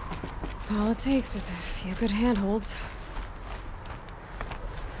 All it takes is a few good handholds.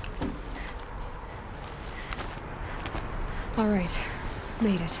 All right,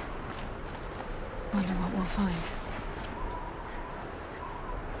 made it. Wonder what we'll find.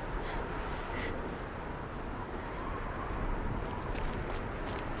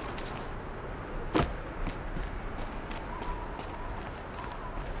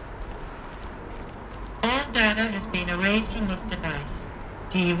 All data has been erased from this device.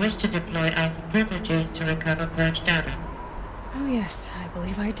 Do you wish to deploy Alpha privileges to recover purged data? Oh yes, I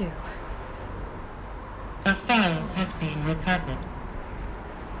believe I do. A file has been recovered.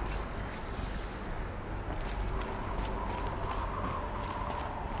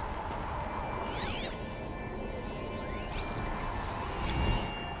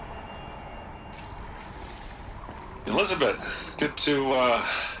 Elizabeth, good to,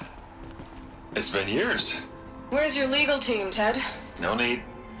 it's been years. Where's your legal team, Ted? No need.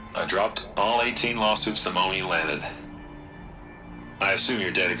 I dropped all 18 lawsuits the moment you landed. I assume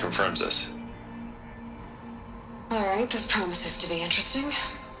your data confirms this. All right, this promises to be interesting.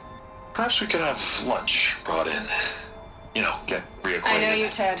 Perhaps we could have lunch brought in. You know, get reacquainted. I know you,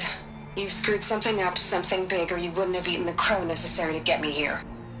 Ted. You've screwed something up, something big, or you wouldn't have eaten the crow necessary to get me here.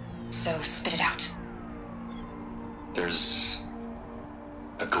 So spit it out. There's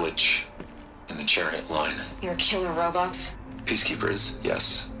a glitch in the chariot line. Your killer robots? Peacekeepers,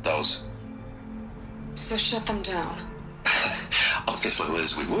 yes, those. So shut them down. Obviously,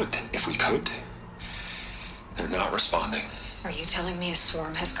 Liz, we would, if we could. They're not responding. Are you telling me a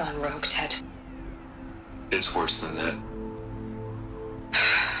swarm has gone rogue, Ted? It's worse than that.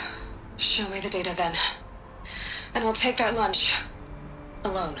 Show me the data then. And I'll take that lunch.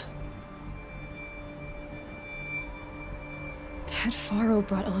 Alone. Ted Faro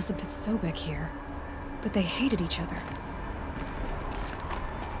brought Elizabeth Sobek here, but they hated each other.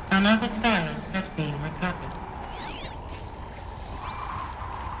 Another file has been recovered.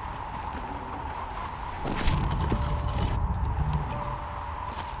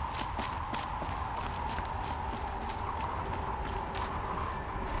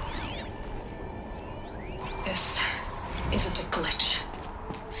 This isn't a glitch.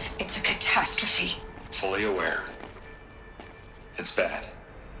 It's a catastrophe. Fully aware. It's bad.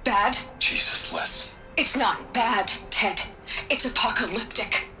 Bad? Jesus, Liz. It's not bad, Ted. It's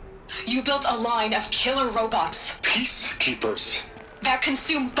apocalyptic. You built a line of killer robots. Peacekeepers. That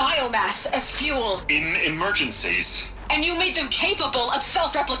consume biomass as fuel. In emergencies. And you made them capable of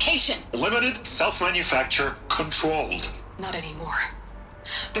self-replication. Limited, self-manufacture, controlled. Not anymore.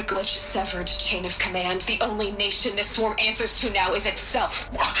 The glitch severed chain of command. The only nation this swarm answers to now is itself.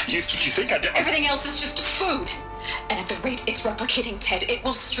 You think I did? Everything else is just food. And at the rate it's replicating, Ted, it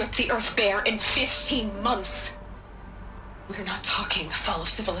will strip the Earth bare in 15 months. We're not talking fall of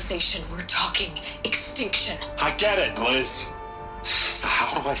civilization. We're talking extinction. I get it, Liz. So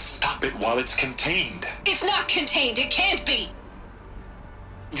how do I stop it while it's contained? It's not contained. It can't be.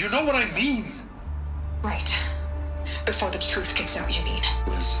 You know what I mean? Right. Before the truth gets out, you mean?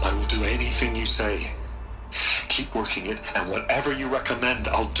 Liz, I will do anything you say. Keep working it, and whatever you recommend,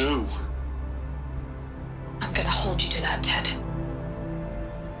 I'll do. I'm gonna hold you to that, Ted.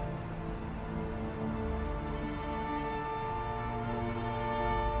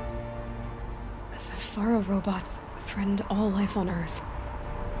 The Faro robots threatened all life on Earth,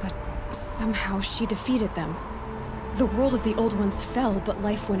 but somehow she defeated them. The world of the old ones fell, but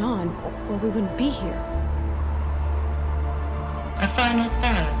life went on, or we wouldn't be here. A final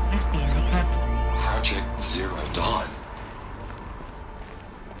file has been recovered. Project Zero Dawn.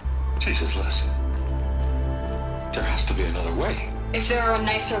 Jesus, Liz. There has to be another way. If there were a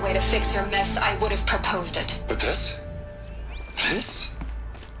nicer way to fix your mess, I would have proposed it. But this? This?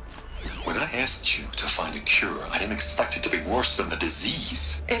 When I asked you to find a cure, I didn't expect it to be worse than the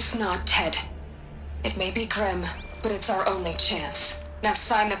disease. It's not, Ted. It may be grim, but it's our only chance. Now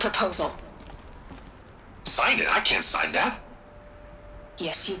sign the proposal. Sign it? I can't sign that.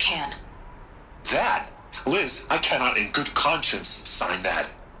 Yes, you can. That? Liz, I cannot in good conscience sign that.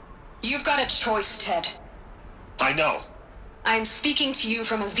 You've got a choice, Ted. I know. I'm speaking to you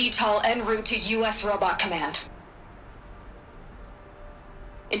from a VTOL en route to U.S. Robot Command.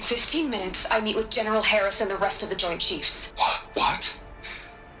 In 15 minutes, I meet with General Harris and the rest of the Joint Chiefs. What?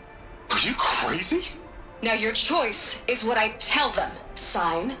 Are you crazy? Now your choice is what I tell them.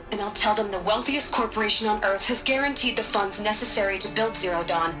 Sign, and I'll tell them the wealthiest corporation on Earth has guaranteed the funds necessary to build Zero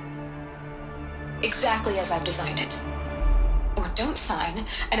Dawn. Exactly as I've designed it. Or don't sign,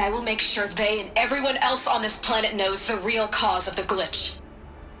 and I will make sure they and everyone else on this planet knows the real cause of the glitch.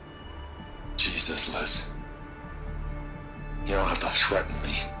 Jesus, Liz. You don't have to threaten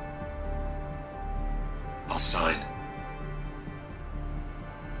me. I'll sign.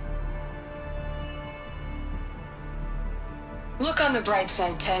 Look on the bright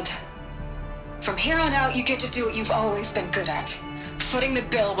side, Ted. From here on out, you get to do what you've always been good at. Footing the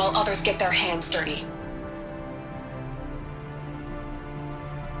bill while others get their hands dirty.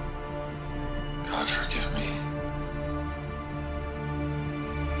 God forgive me.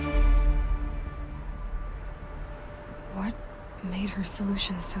 What made her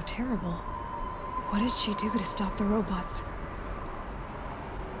solution so terrible? What did she do to stop the robots?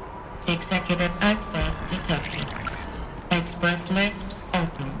 Executive access detected. Express lift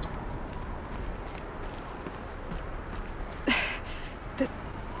opened.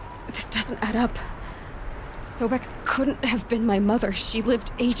 This doesn't add up. Sobek couldn't have been my mother. She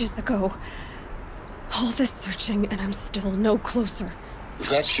lived ages ago. All this searching, and I'm still no closer.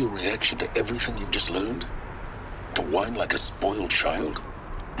 That's your reaction to everything you've just learned? To whine like a spoiled child?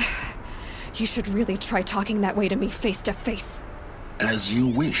 You should really try talking that way to me face to face. As you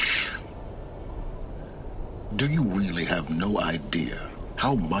wish. Do you really have no idea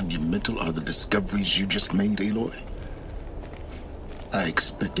how monumental are the discoveries you just made, Aloy? I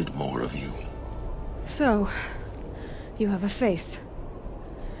expected more of you. So, you have a face.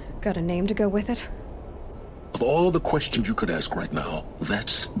 Got a name to go with it? Of all the questions you could ask right now,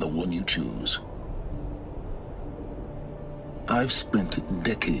 that's the one you choose. I've spent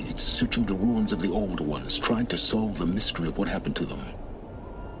decades searching the ruins of the old ones, trying to solve the mystery of what happened to them.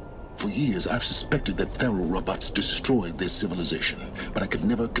 For years, I've suspected that Faro robots destroyed their civilization, but I could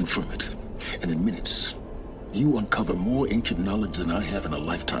never confirm it. And in minutes, you uncover more ancient knowledge than I have in a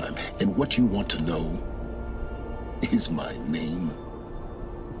lifetime, and what you want to know is my name.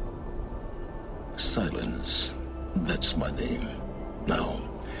 Silence. That's my name. Now,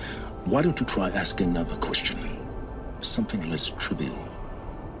 why don't you try asking another question? Something less trivial.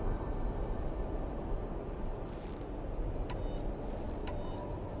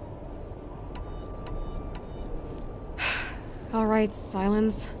 All right,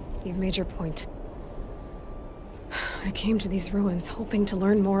 Silence. You've made your point. I came to these ruins hoping to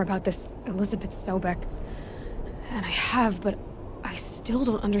learn more about this Elizabeth Sobek. And I have, but I still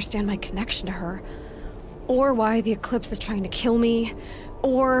don't understand my connection to her. Or why the Eclipse is trying to kill me.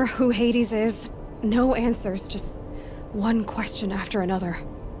 Or who Hades is. No answers, just one question after another.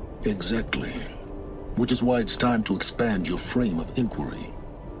 Exactly. Which is why it's time to expand your frame of inquiry.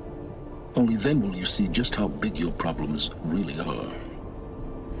 Only then will you see just how big your problems really are.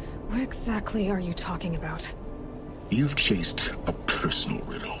 What exactly are you talking about? You've chased a personal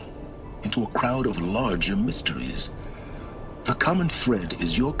riddle into a crowd of larger mysteries. The common thread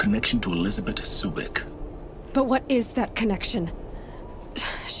is your connection to Elizabeth Sobek. But what is that connection?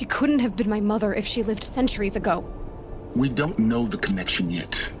 She couldn't have been my mother if she lived centuries ago. We don't know the connection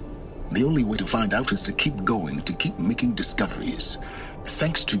yet. The only way to find out is to keep going, to keep making discoveries.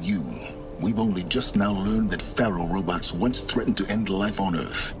 Thanks to you, we've only just now learned that Pharaoh robots once threatened to end life on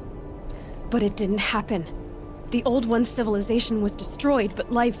Earth. But it didn't happen. The Old One's civilization was destroyed,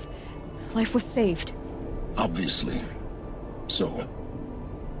 but life was saved. Obviously. So,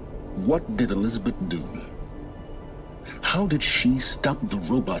 what did Elizabeth do? How did she stop the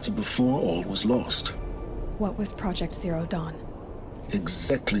robots before all was lost? What was Project Zero Dawn?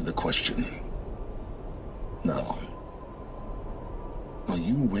 Exactly the question. Now, are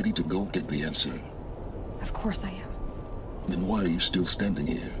you ready to go get the answer? Of course I am. Then why are you still standing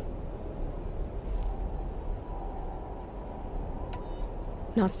here?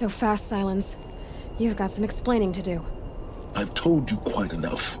 Not so fast, Silence. You've got some explaining to do. I've told you quite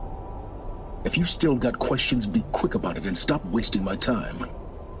enough. If you still got questions, be quick about it and stop wasting my time.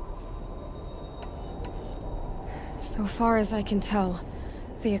 So far as I can tell,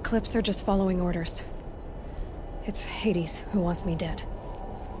 the Eclipse are just following orders. It's Hades who wants me dead.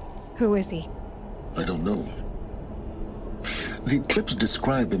 Who is he? I don't know. The Eclipse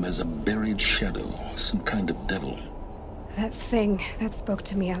describe him as a buried shadow, some kind of devil. That thing that spoke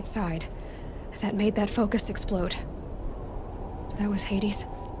to me outside, that made that focus explode. That was Hades?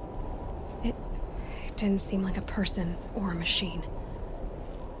 It didn't seem like a person or a machine.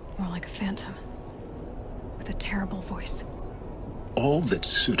 More like a phantom. With a terrible voice. All that's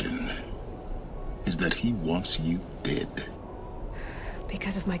certain is that he wants you dead.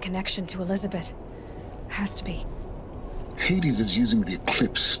 Because of my connection to Elizabeth. Has to be. Hades is using the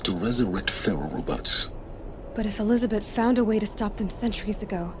Eclipse to resurrect Pharaoh robots. But if Elizabeth found a way to stop them centuries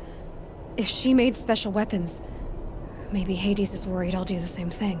ago, if she made special weapons, maybe Hades is worried I'll do the same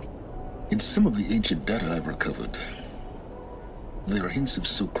thing. In some of the ancient data I've recovered, there are hints of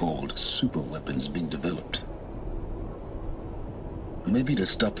so-called super weapons being developed. Maybe to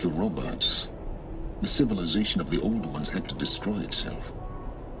stop the robots, the civilization of the old ones had to destroy itself.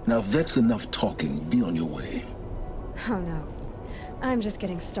 Now if that's enough talking, be on your way. Oh no. I'm just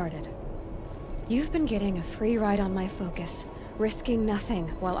getting started. You've been getting a free ride on my focus, risking nothing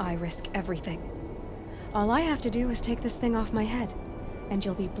while I risk everything. All I have to do is take this thing off my head, and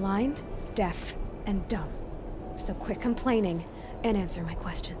you'll be blind, deaf, and dumb. So quit complaining and answer my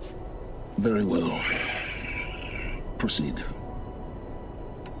questions. Very well. Proceed.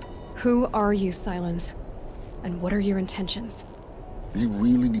 Who are you, Silence? And what are your intentions? You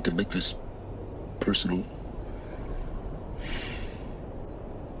really need to make this personal?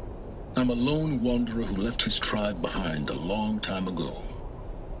 I'm a lone wanderer who left his tribe behind a long time ago.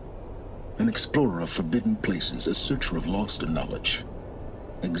 An explorer of forbidden places, a searcher of lost knowledge.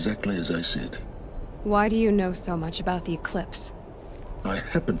 Exactly as I said. Why do you know so much about the Eclipse? I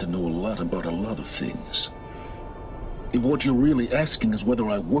happen to know a lot about a lot of things. If what you're really asking is whether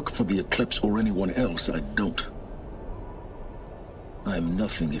I work for the Eclipse or anyone else, I don't. I am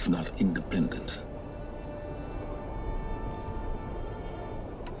nothing if not independent.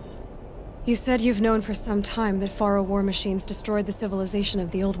 You said you've known for some time that Pharaoh war machines destroyed the civilization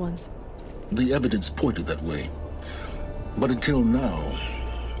of the Old Ones. The evidence pointed that way. But until now,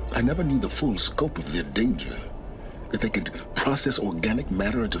 I never knew the full scope of their danger. That they could process organic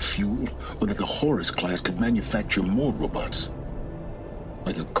matter into fuel, or that the Horus class could manufacture more robots.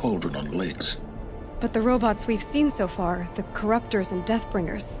 Like a cauldron on legs. But the robots we've seen so far, the Corruptors and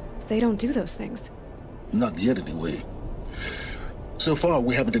Deathbringers, they don't do those things. Not yet, anyway. So far,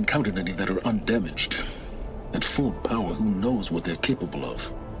 we haven't encountered any that are undamaged. At full power, who knows what they're capable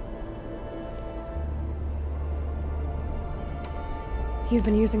of? You've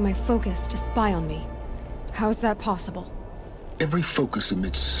been using my focus to spy on me. How's that possible? Every focus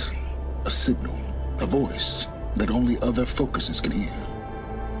emits a signal, a voice that only other focuses can hear.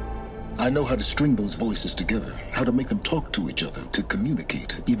 I know how to string those voices together, how to make them talk to each other, to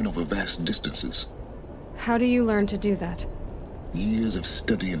communicate, even over vast distances. How do you learn to do that? Years of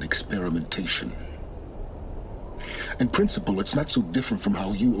study and experimentation. In principle, it's not so different from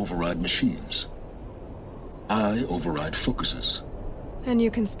how you override machines. I override focuses. And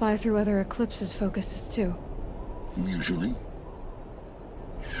you can spy through other Eclipse's focuses too. Usually.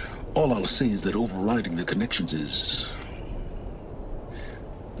 All I'll say is that overriding the connections is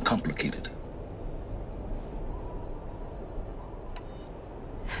complicated.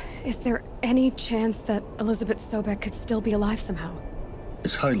 Is there any chance that Elizabeth Sobek could still be alive somehow?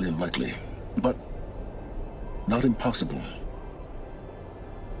 It's highly unlikely, but not impossible.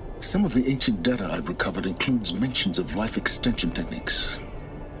 Some of the ancient data I've recovered includes mentions of life extension techniques.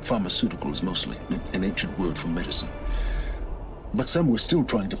 Pharmaceuticals mostly, an ancient word for medicine. But some were still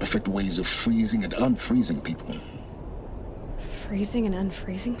trying to perfect ways of freezing and unfreezing people. Freezing and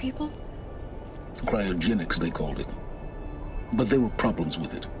unfreezing people? Cryogenics, they called it. But there were problems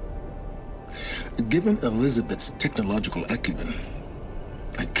with it. Given Elizabeth's technological acumen,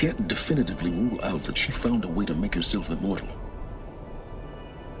 I can't definitively rule out that she found a way to make herself immortal.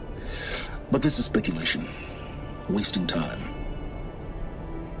 But this is speculation, wasting time.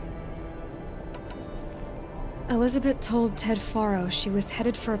 Elizabeth told Ted Faro she was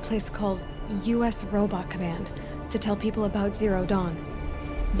headed for a place called U.S. Robot Command to tell people about Zero Dawn.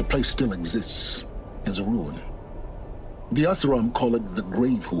 The place still exists as a ruin. The Oseram call it the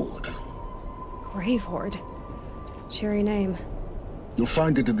Grave Horde. Grave Horde? Cheery name. You'll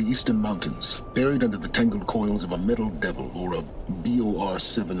find it in the Eastern Mountains, buried under the tangled coils of a metal devil, or a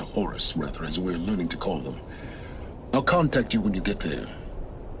BOR-7 Horus, rather, as we're learning to call them. I'll contact you when you get there.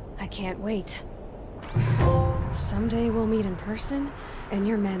 I can't wait. Someday we'll meet in person, and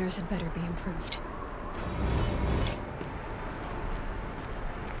your manners had better be improved.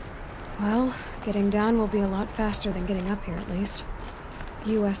 Well, getting down will be a lot faster than getting up here, at least.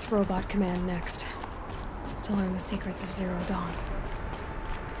 U.S. Robot Command next, to learn the secrets of Zero Dawn.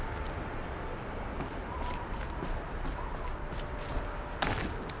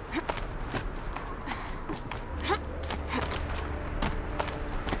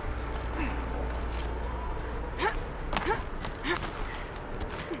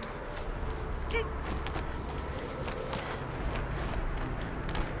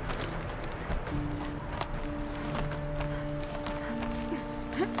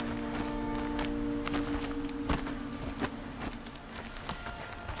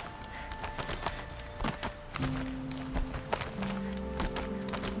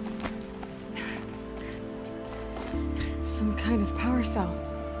 Some kind of power cell.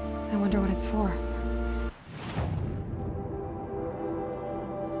 I wonder what it's for.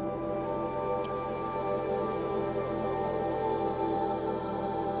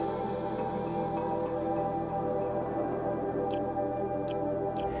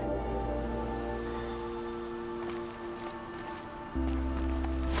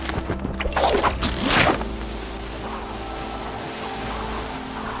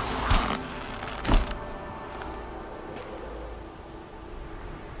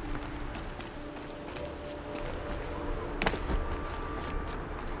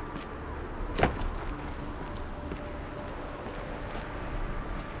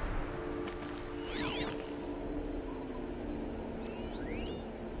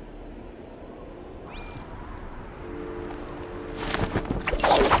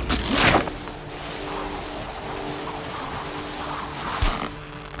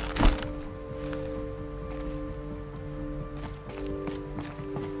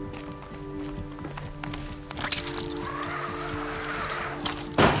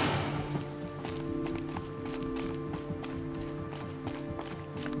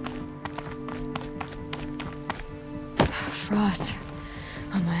 Frost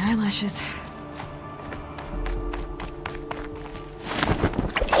on my eyelashes.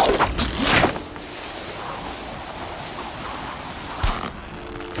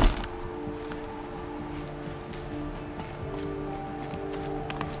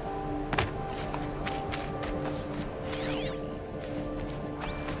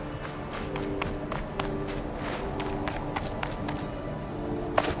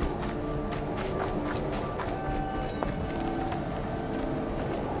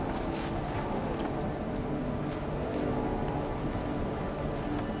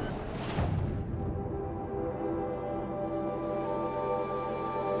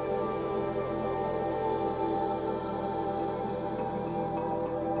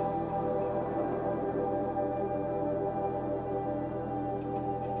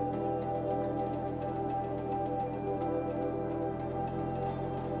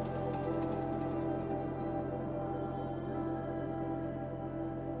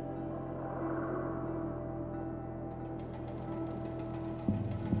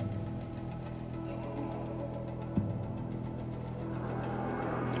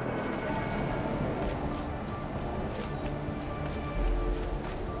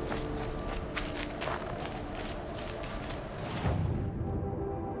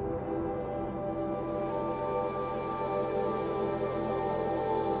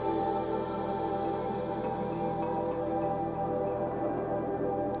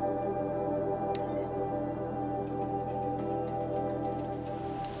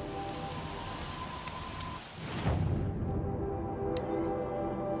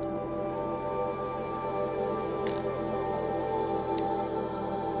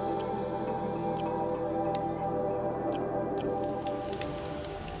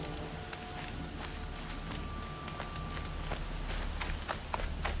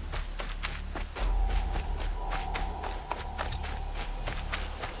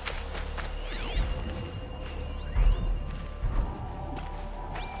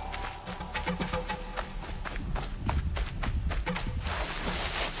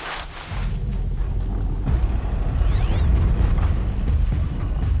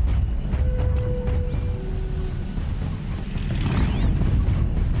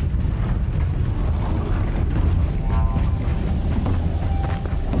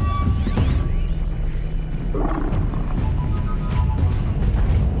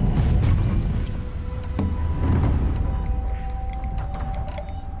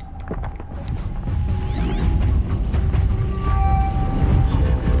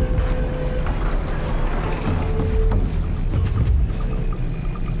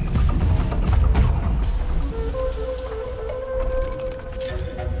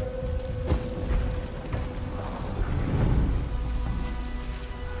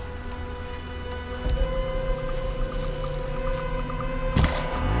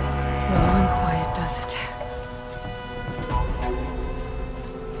 does it.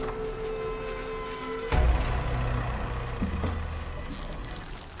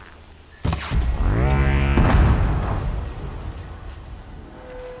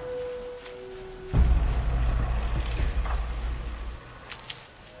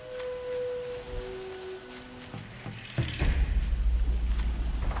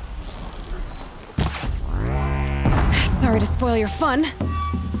 Sorry to spoil your fun.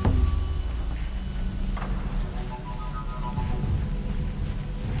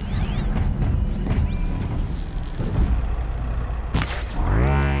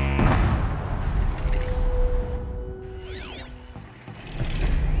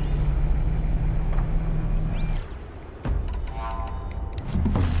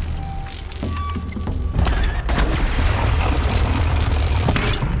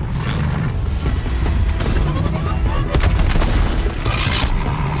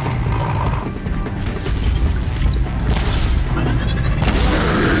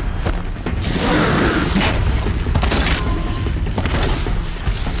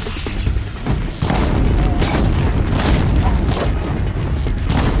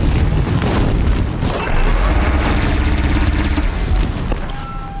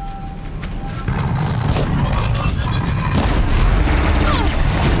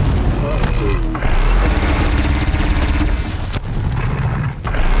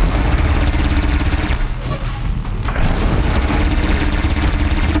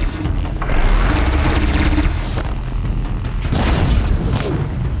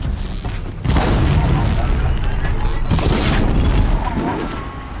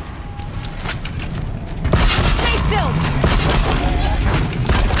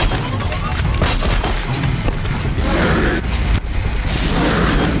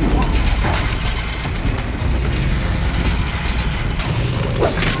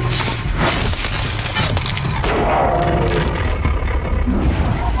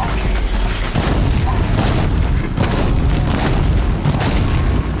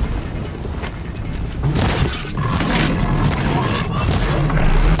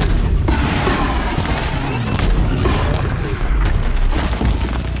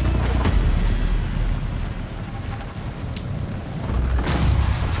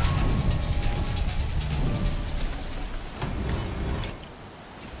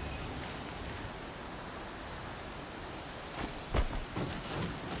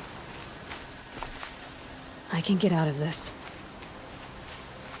 I can get out of this.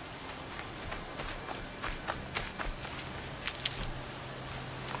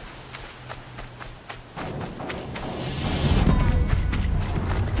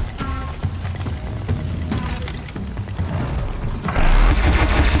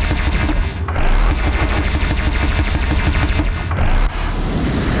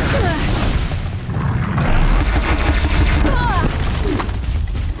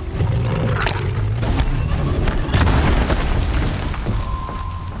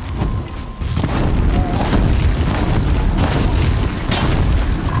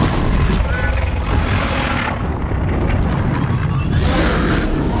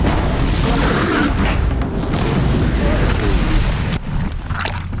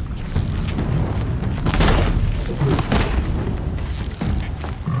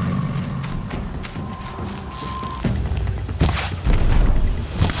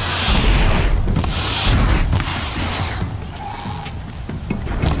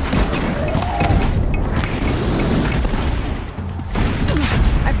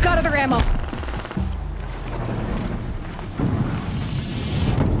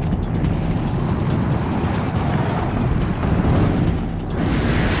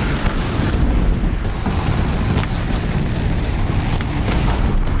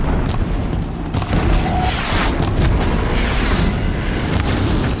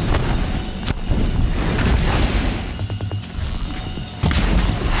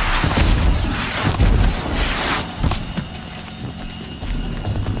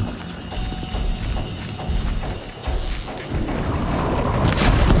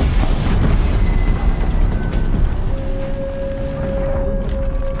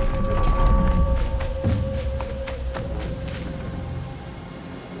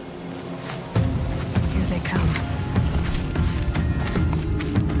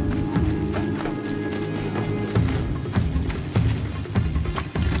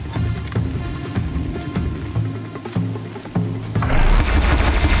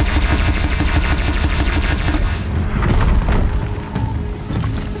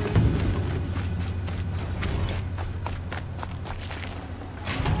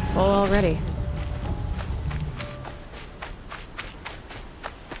 Full already.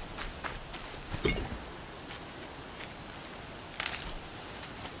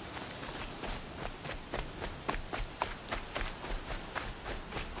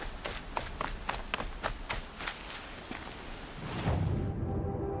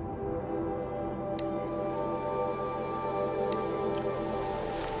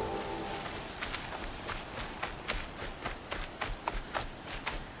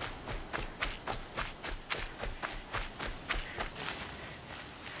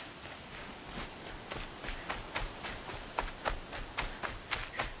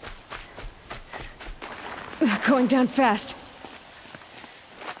 Going down fast.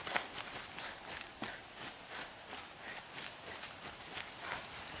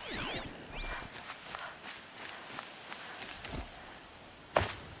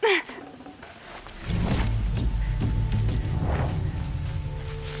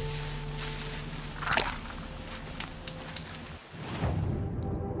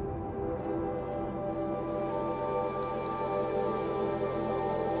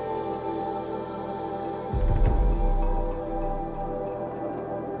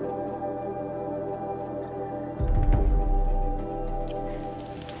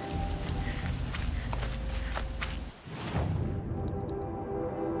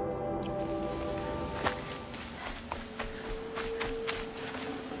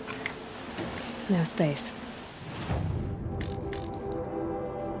 No space.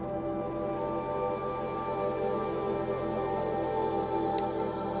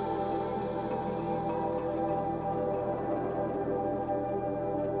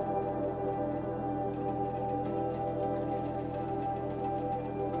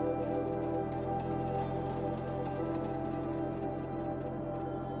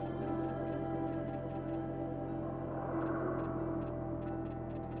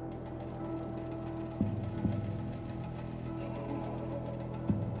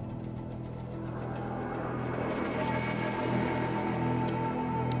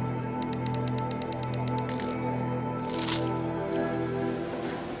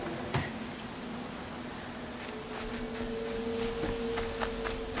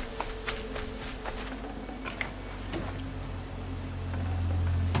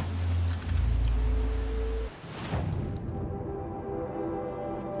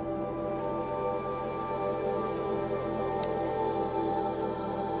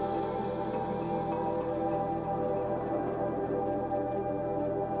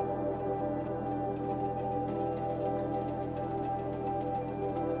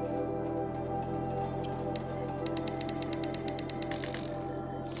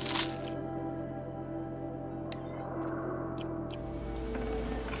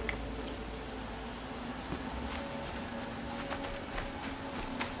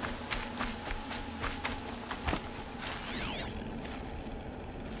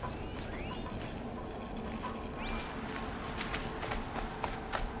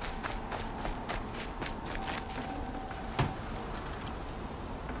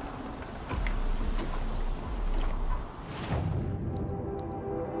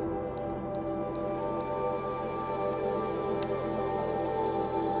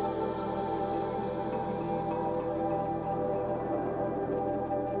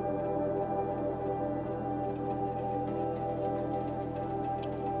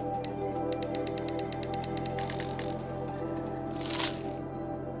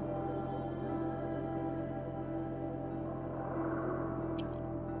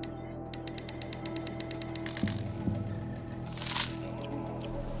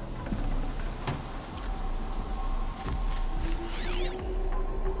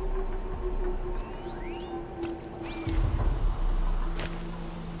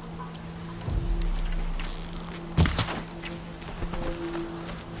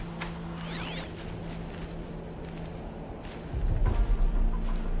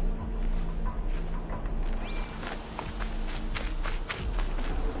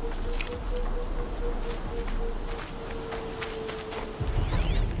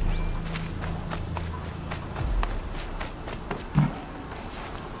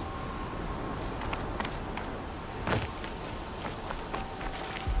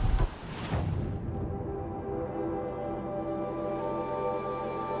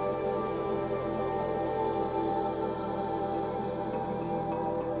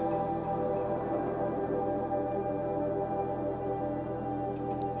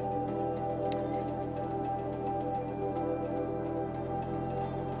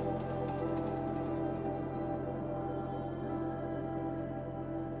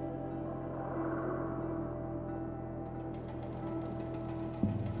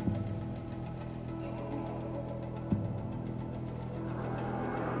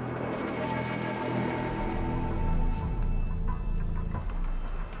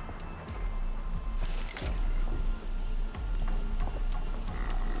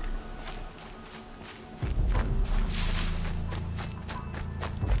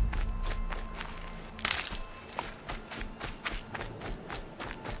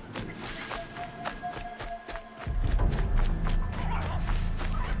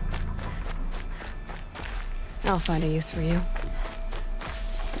 I'll find a use for you.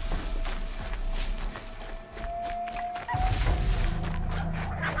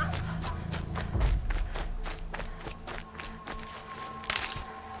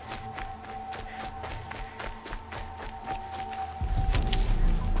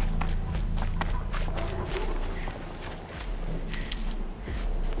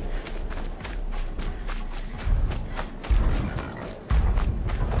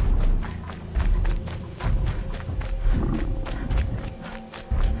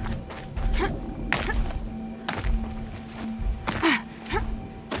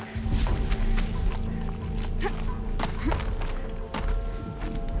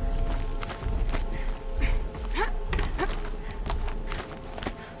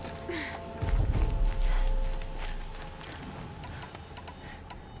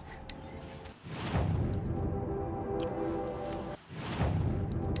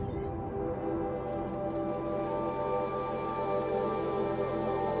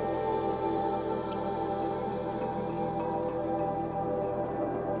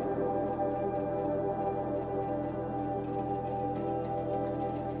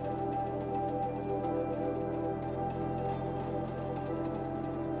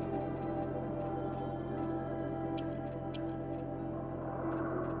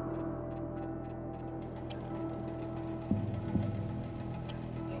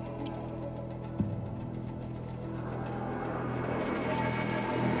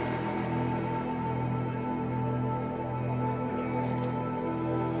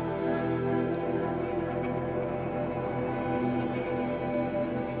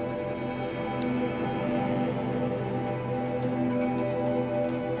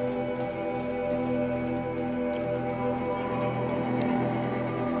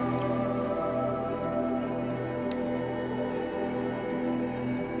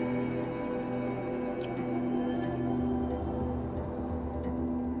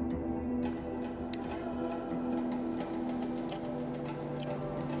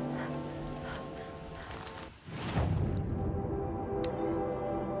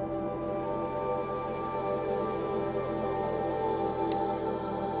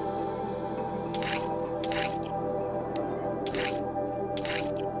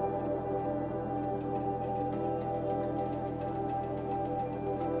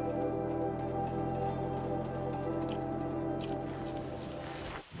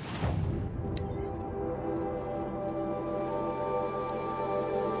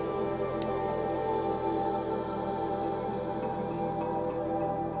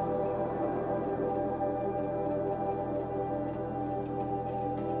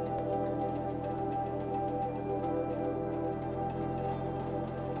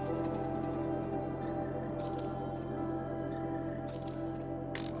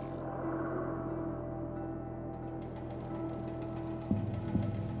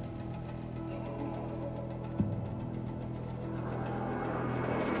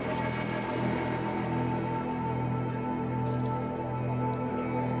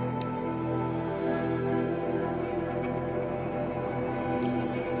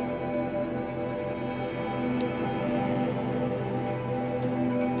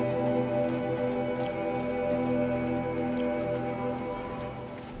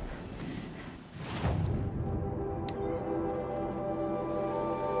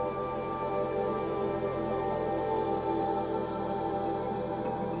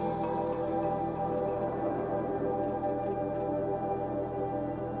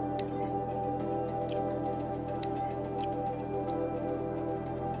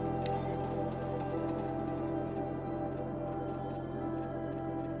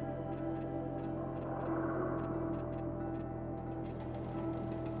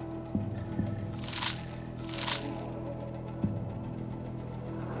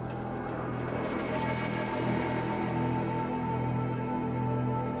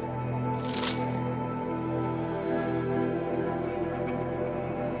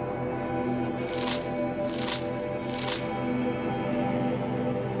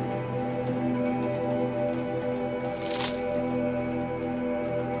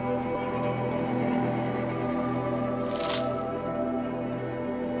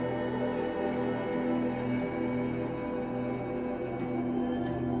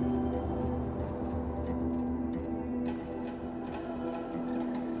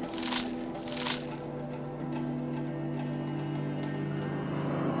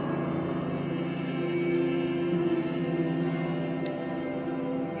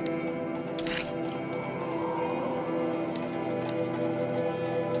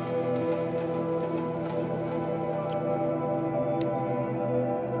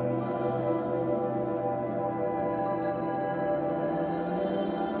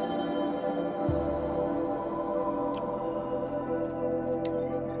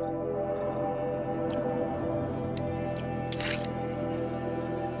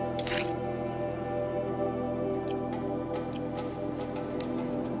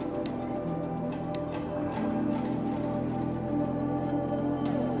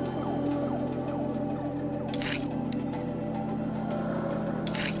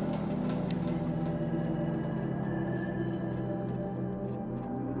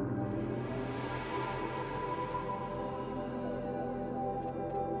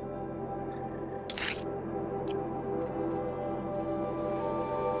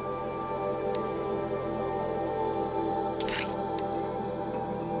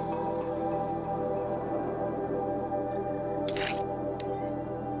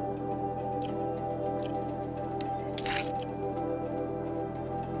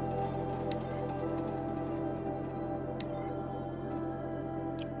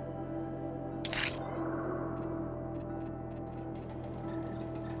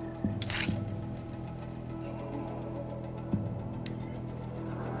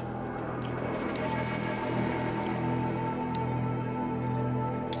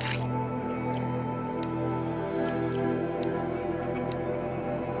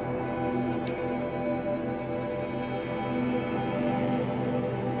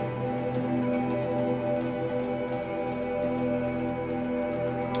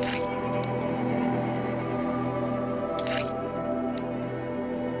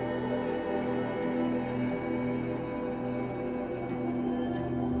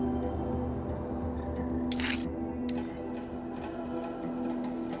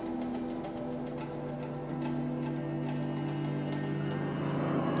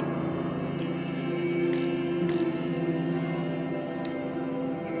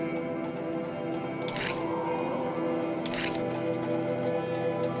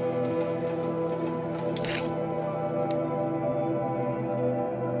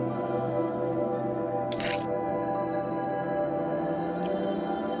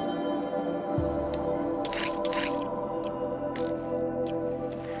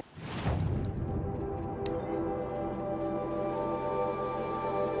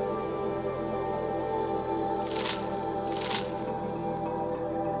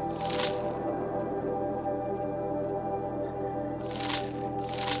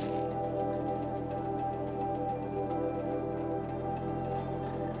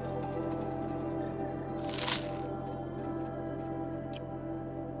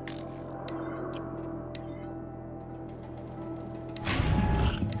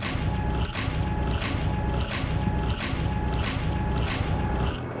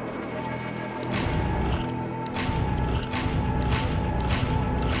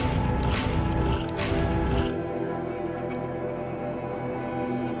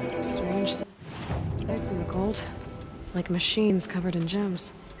 parts in the gold. Like machines covered in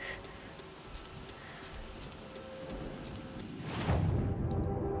gems.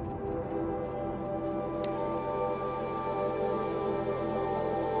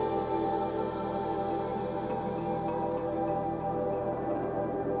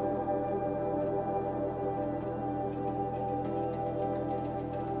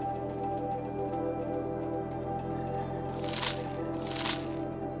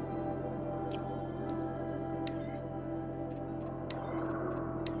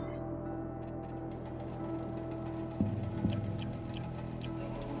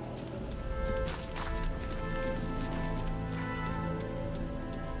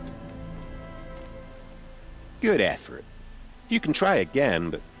 Good effort. You can try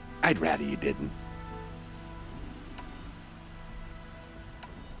again, but I'd rather you didn't.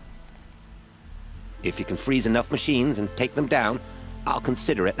 If you can freeze enough machines and take them down, I'll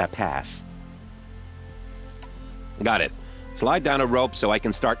consider it a pass. Got it. Slide down a rope so I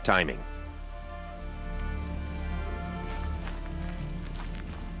can start timing.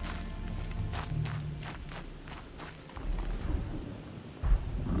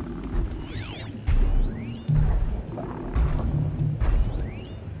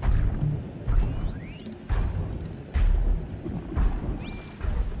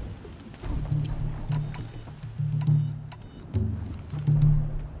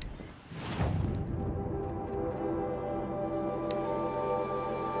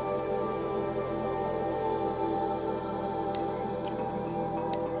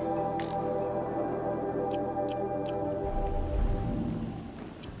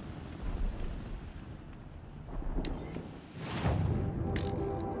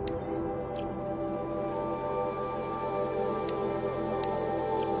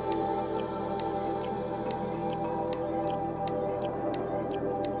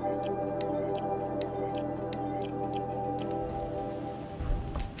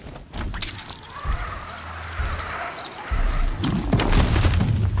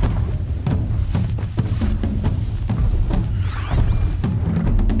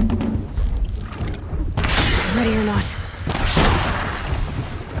 Ready or not.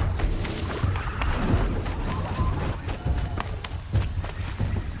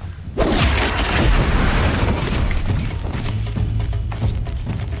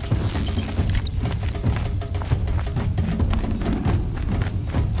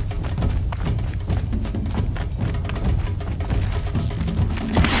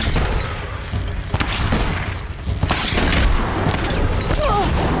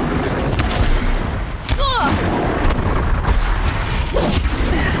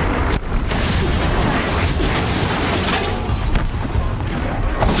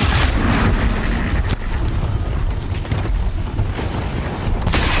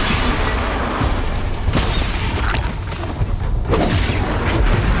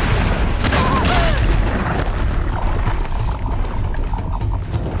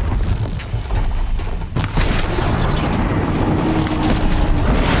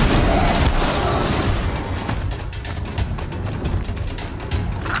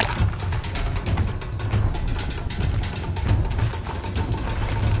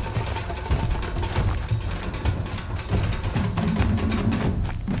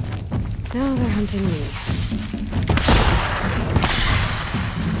 Now they're hunting me.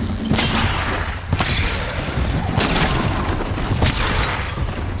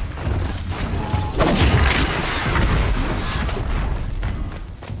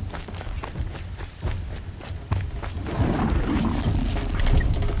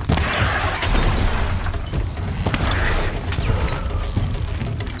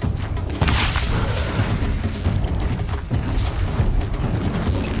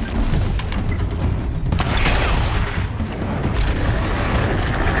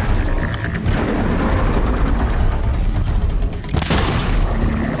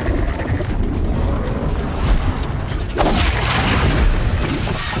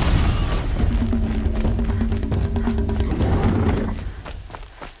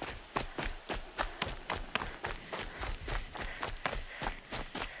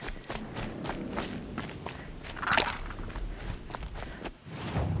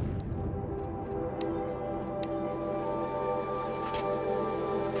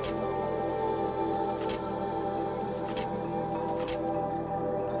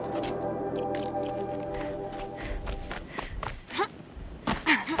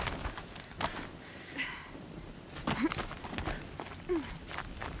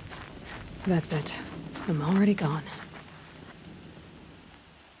 That's it. I'm already gone.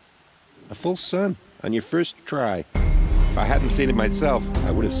 A full sun on your first try. If I hadn't seen it myself,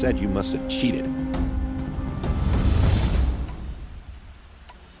 I would have said you must have cheated.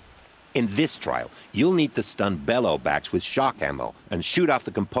 In this trial, you'll need to stun bellowbacks with shock ammo and shoot off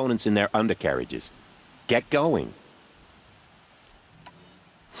the components in their undercarriages. Get going.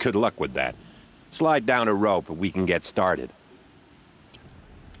 Good luck with that. Slide down a rope and we can get started.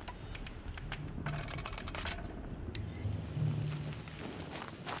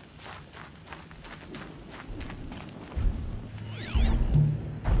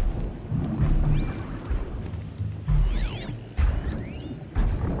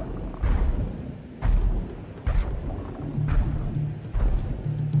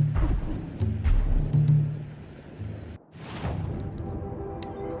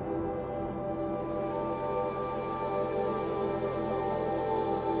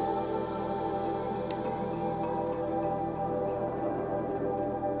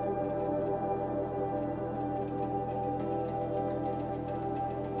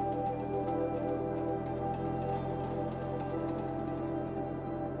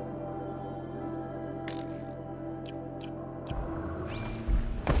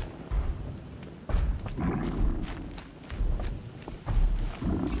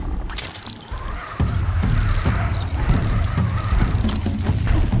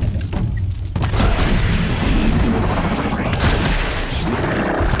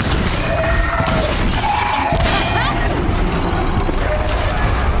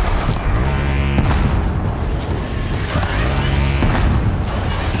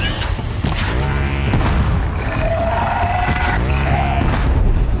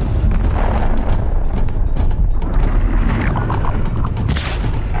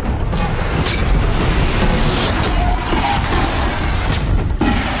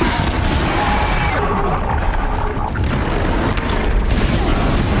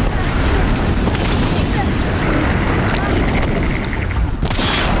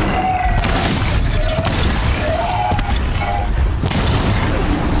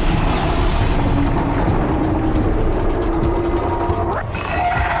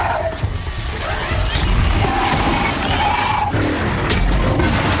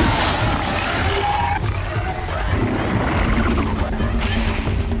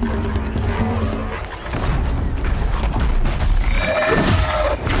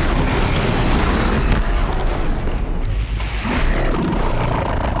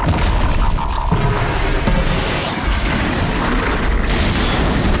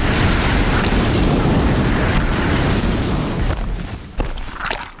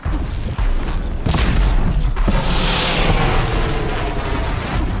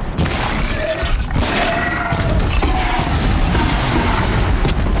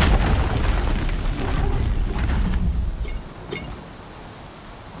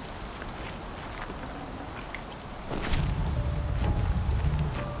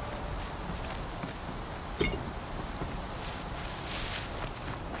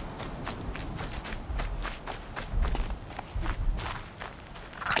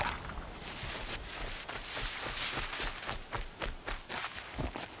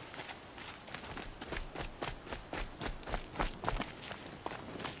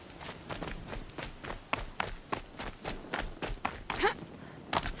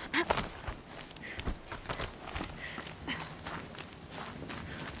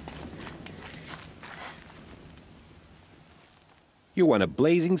 You won a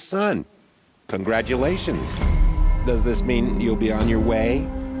blazing sun. Congratulations. Does this mean you'll be on your way?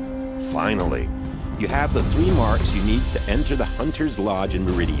 Finally. You have the 3 marks you need to enter the Hunter's Lodge in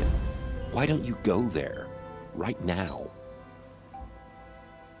Meridian. Why don't you go there? Right now.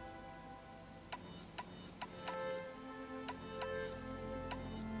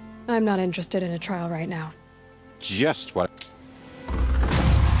 I'm not interested in a trial right now. Just what...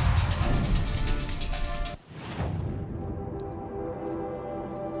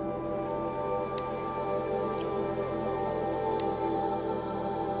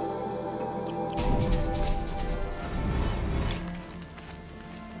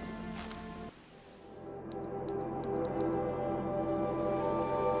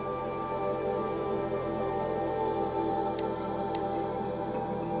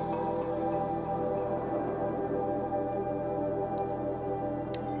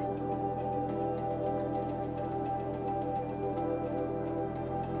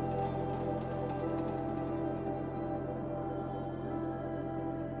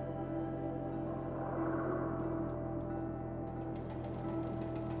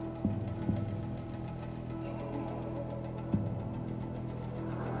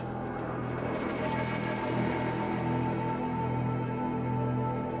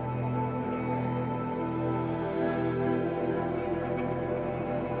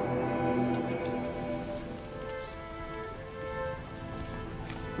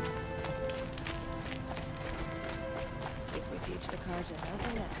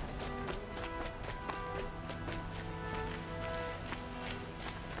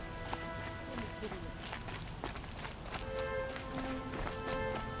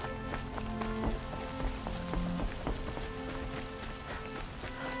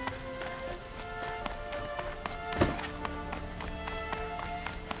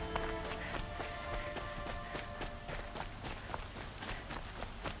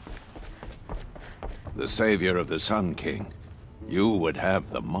 The savior of the Sun King. You would have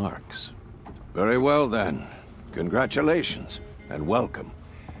the marks. Very well then. Congratulations, and welcome.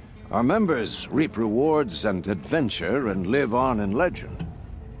 Our members reap rewards and adventure and live on in legend.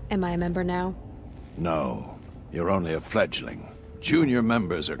 Am I a member now? No, you're only a fledgling. Junior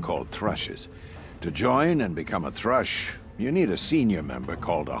members are called thrushes. To join and become a thrush, you need a senior member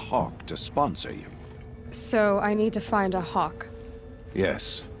called a hawk to sponsor you. So I need to find a hawk.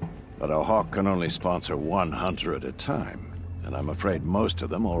 Yes, but a hawk can only sponsor one hunter at a time, and I'm afraid most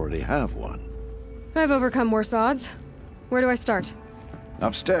of them already have one. I've overcome worse odds. Where do I start?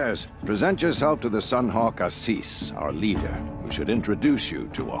 Upstairs, present yourself to the Sunhawk Assis, our leader, who should introduce you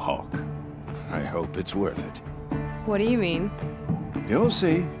to a hawk. I hope it's worth it. What do you mean? You'll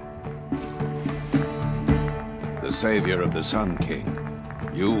see. The savior of the Sun King.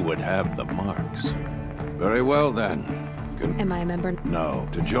 You would have the marks. Very well then. Am I a member? No.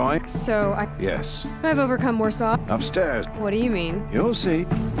 To join? So I... Yes. I've overcome worse odds. Upstairs. What do you mean? You'll see.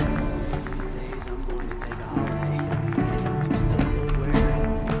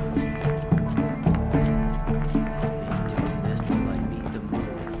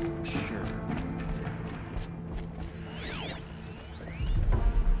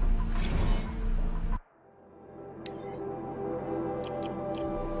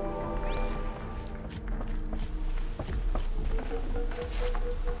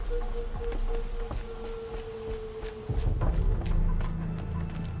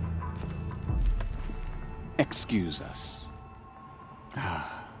 Excuse us.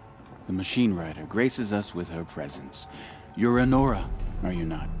 The machine rider graces us with her presence. You're a Nora, are you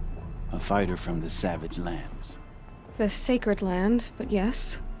not? A fighter from the savage lands. The sacred land, but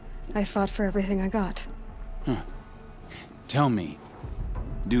yes. I fought for everything I got. Tell me,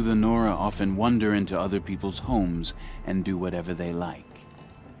 do the Nora often wander into other people's homes and do whatever they like?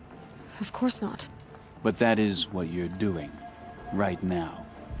 Of course not. But that is what you're doing, right now.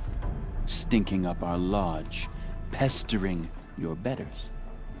 Stinking up our lodge, pestering your betters.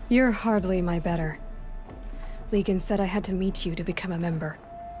 You're hardly my better. Legan said I had to meet you to become a member.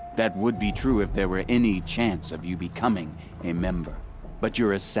 That would be true if there were any chance of you becoming a member. But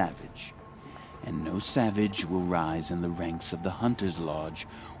you're a savage. And no savage will rise in the ranks of the Hunter's Lodge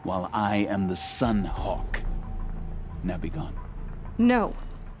while I am the Sun Hawk. Now be gone. No.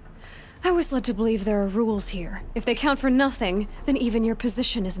 I was led to believe there are rules here. If they count for nothing, then even your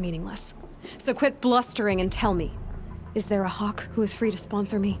position is meaningless. So quit blustering and tell me. Is there a hawk who is free to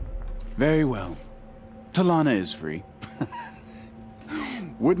sponsor me? Very well. Talana is free.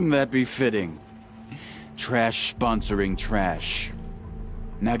 Wouldn't that be fitting? Trash sponsoring trash.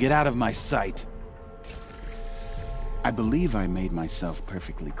 Now get out of my sight. I believe I made myself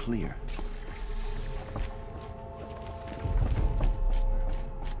perfectly clear.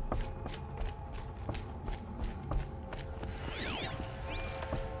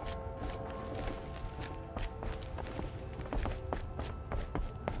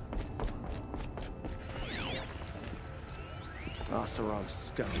 Oseram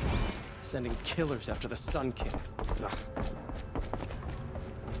scum. Sending killers after the Sun King. Ugh.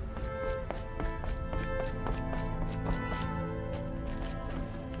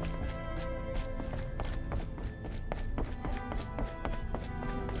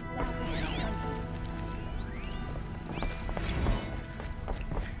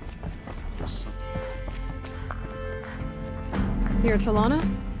 You're Talana?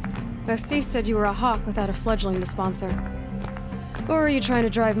 Assis said you were a hawk without a fledgling to sponsor. Or are you trying to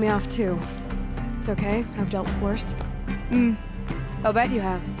drive me off too? It's okay, I've dealt with worse. I'll bet you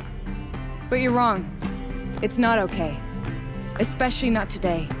have. But you're wrong. It's not okay. Especially not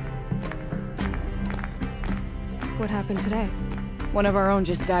today. What happened today? One of our own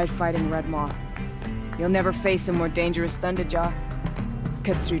just died fighting Red Maw. You'll never face a more dangerous Thunderjaw.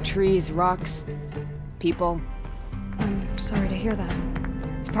 Cuts through trees, rocks, people. I'm sorry to hear that.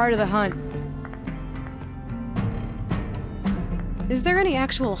 It's part of the hunt. Is there any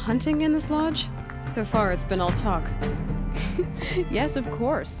actual hunting in this lodge? So far, it's been all talk. Yes, of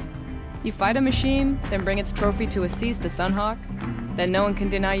course. You fight a machine, then bring its trophy to Assis the Sunhawk, then no one can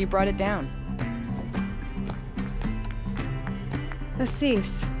deny you brought it down.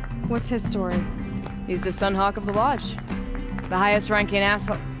 Assis, what's his story? He's the Sunhawk of the lodge. The highest ranking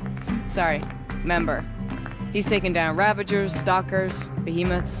member. He's taken down Ravagers, Stalkers,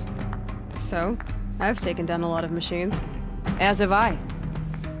 Behemoths. So, I've taken down a lot of machines. As have I.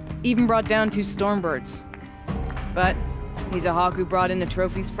 Even brought down 2 Stormbirds. But he's a hawk who brought in the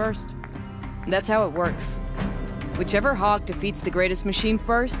trophies first. And that's how it works. Whichever hawk defeats the greatest machine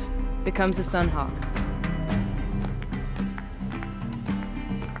first becomes a Sunhawk.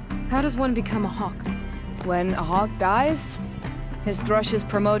 How does one become a hawk? When a hawk dies, his thrush is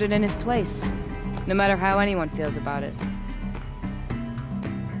promoted in his place, no matter how anyone feels about it.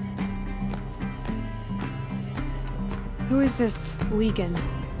 Who is this Legan,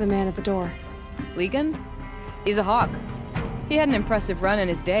 the man at the door? Legan? He's a hawk. He had an impressive run in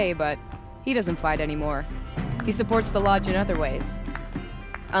his day, but he doesn't fight anymore. He supports the Lodge in other ways.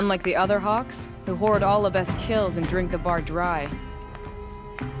 Unlike the other hawks, who hoard all the best kills and drink the bar dry.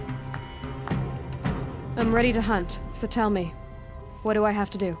 I'm ready to hunt, so tell me, what do I have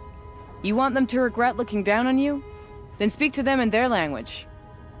to do? You want them to regret looking down on you? Then speak to them in their language.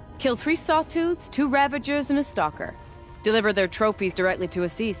 Kill 3 sawtooths, 2 ravagers, and a stalker. Deliver their trophies directly to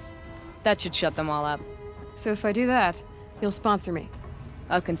Assis. That should shut them all up. So if I do that, you'll sponsor me?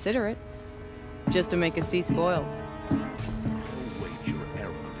 I'll consider it. Just to make Assis spoiled.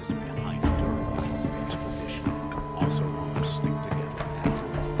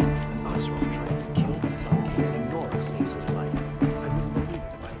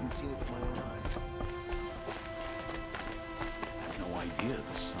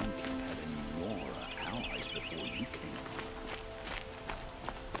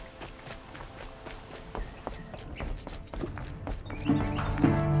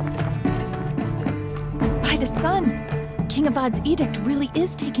 King Avad's edict really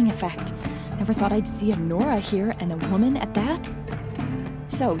is taking effect. Never thought I'd see a Nora here, and a woman at that.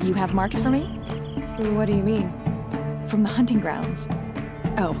 So, you have marks for me? What do you mean? From the hunting grounds.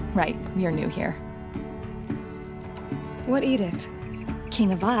 Oh, right, you're new here. What edict?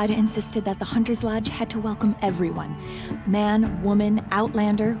 King Avad insisted that the Hunter's Lodge had to welcome everyone. Man, woman,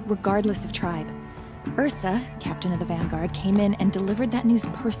 outlander, regardless of tribe. Ursa, captain of the Vanguard, came in and delivered that news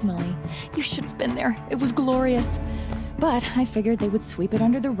personally. You should have been there. It was glorious. But I figured they would sweep it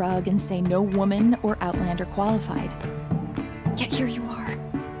under the rug and say no woman or outlander qualified. Yet here you are.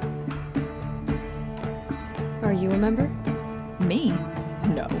 Are you a member? Me?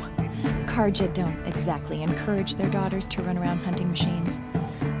 No. Karja don't exactly encourage their daughters to run around hunting machines.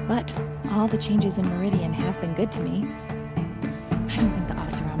 But all the changes in Meridian have been good to me. I don't think the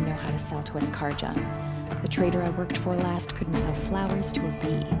Oseram know how to sell to us Karja. The trader I worked for last couldn't sell flowers to a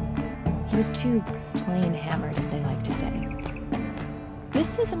bee. He was too plain hammered, as they like to say.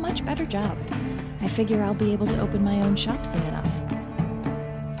 This is a much better job. I figure I'll be able to open my own shop soon enough.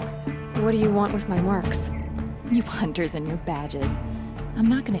 What do you want with my marks? You hunters and your badges. I'm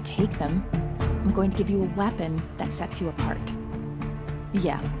not going to take them. I'm going to give you a weapon that sets you apart.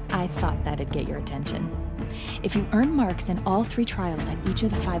 Yeah, I thought that'd get your attention. If you earn marks in all 3 trials at each of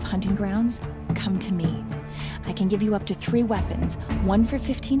the 5 hunting grounds, come to me. I can give you up to 3 weapons, 1 for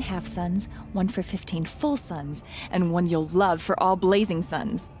 15 half-suns, 1 for 15 full suns, and 1 you'll love for all blazing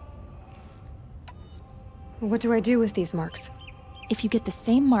suns. What do I do with these marks? If you get the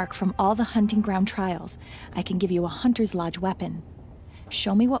same mark from all the hunting ground trials, I can give you a Hunter's Lodge weapon.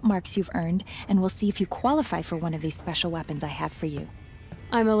 Show me what marks you've earned, and we'll see if you qualify for one of these special weapons I have for you.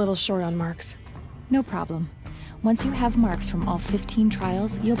 I'm a little short on marks. No problem. Once you have marks from all 15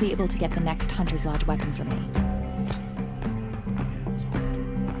 trials, you'll be able to get the next Hunter's Lodge weapon from me.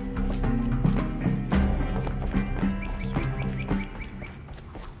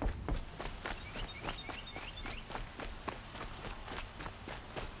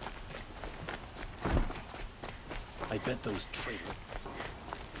 I bet those traitors...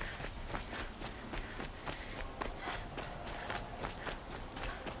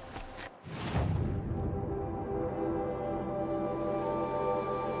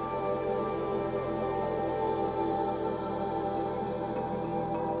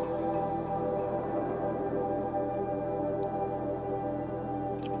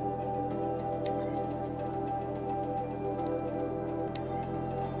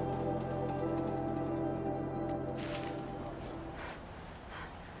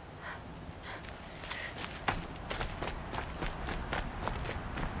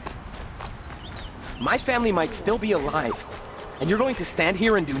 My family might still be alive, and you're going to stand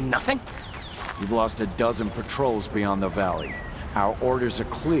here and do nothing? You've lost a dozen patrols beyond the valley. Our orders are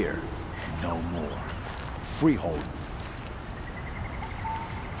clear. No more. Freehold.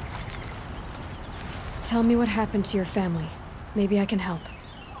 Tell me what happened to your family. Maybe I can help.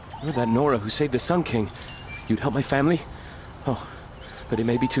 You're that Nora who saved the Sun King. You'd help my family? Oh, but it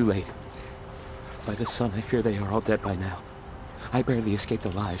may be too late. By the sun, I fear they are all dead by now. I barely escaped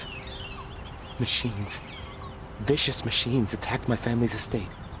alive. Machines. Vicious machines attacked my family's estate.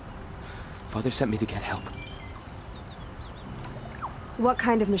 Father sent me to get help. What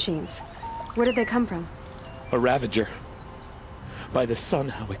kind of machines? Where did they come from? A Ravager. By the sun,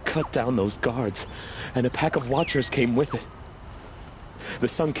 how it cut down those guards, and a pack of watchers came with it. The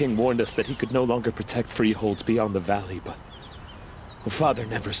Sun King warned us that he could no longer protect freeholds beyond the valley, but... well, Father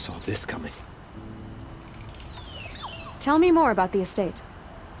never saw this coming. Tell me more about the estate.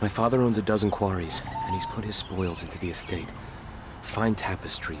 My father owns a dozen quarries, and he's put his spoils into the estate. Fine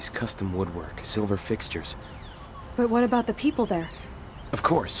tapestries, custom woodwork, silver fixtures. But what about the people there? Of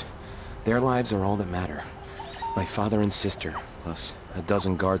course. Their lives are all that matter. My father and sister, plus a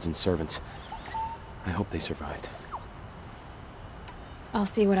dozen guards and servants. I hope they survived. I'll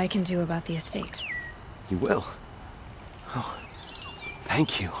see what I can do about the estate. You will? Oh,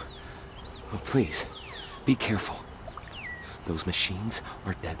 thank you. Oh, please, be careful. Those machines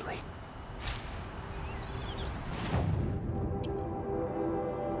are deadly.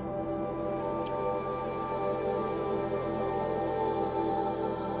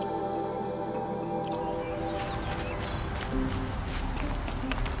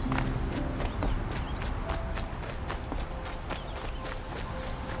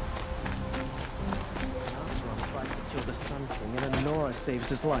 Saves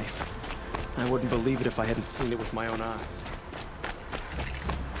his life. I wouldn't believe it if I hadn't seen it with my own eyes.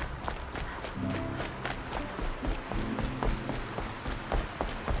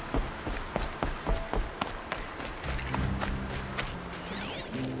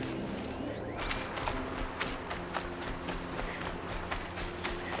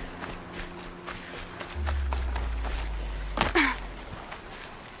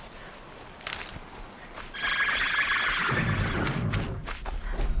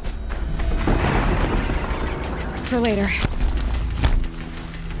 For later.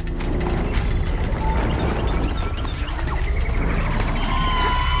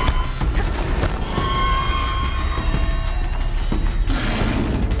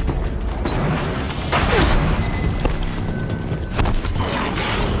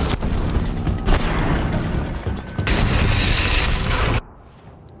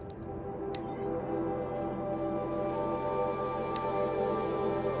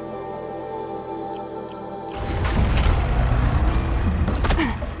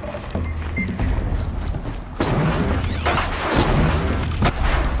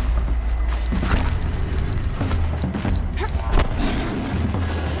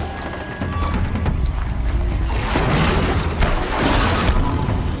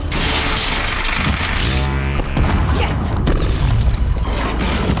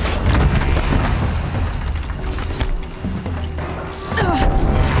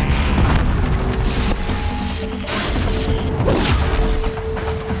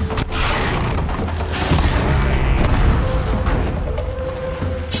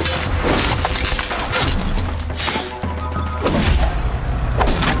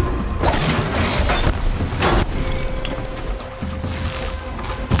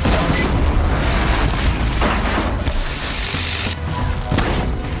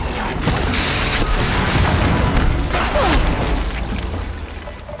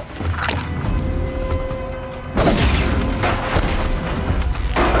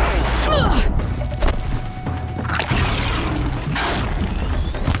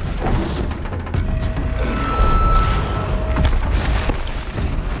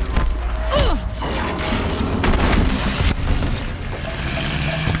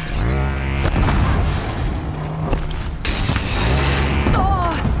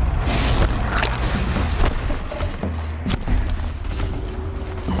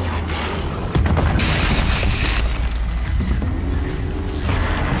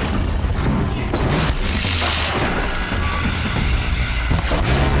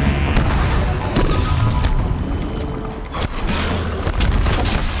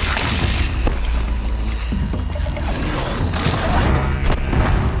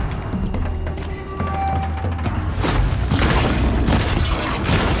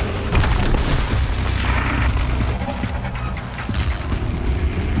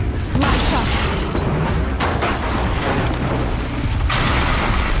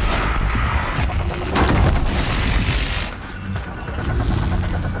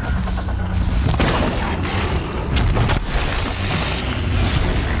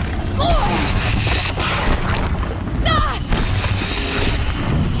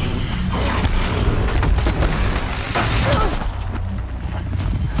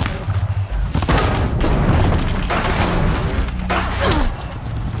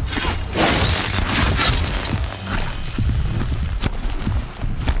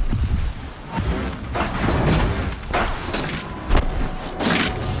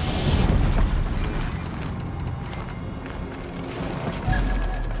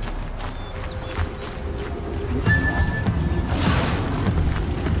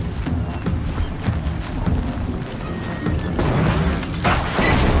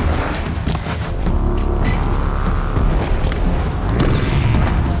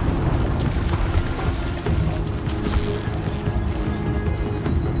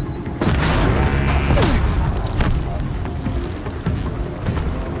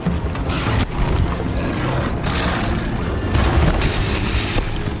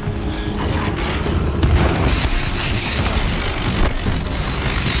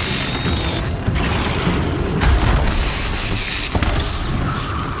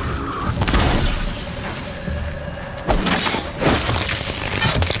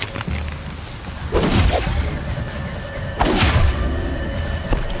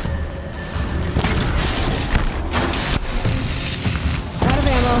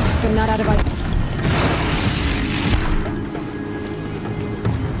 out of our...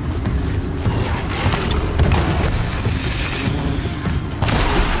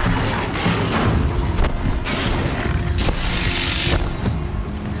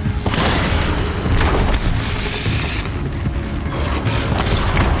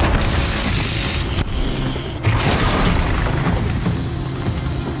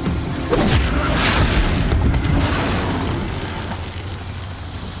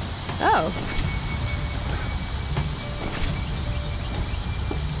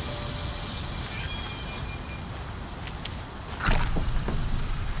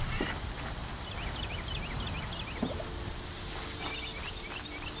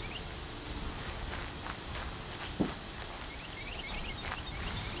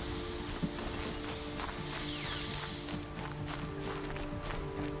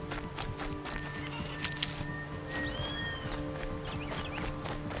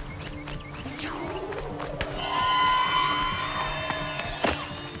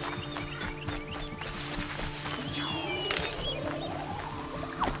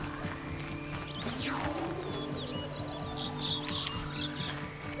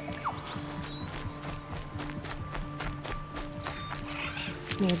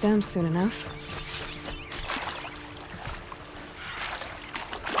 Near them soon enough.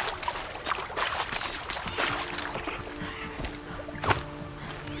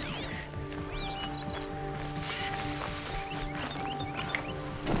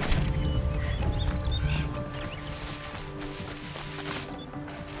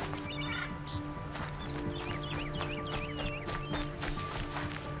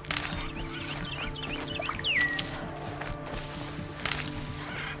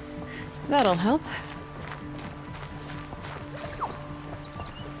 That'll help.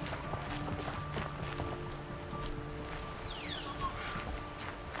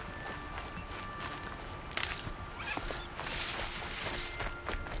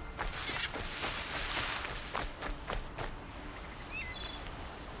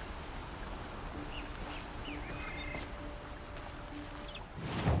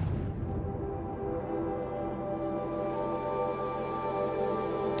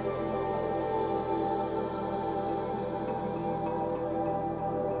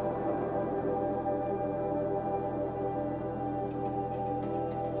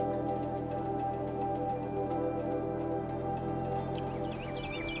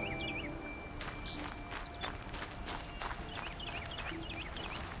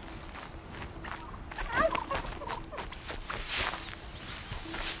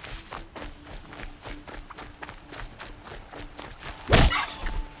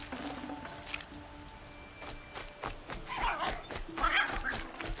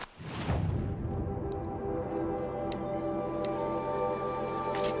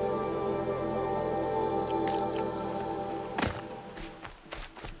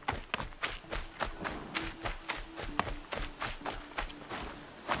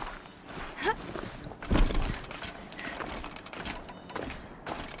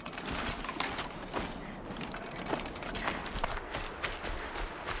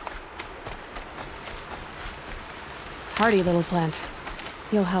 Hardy little plant.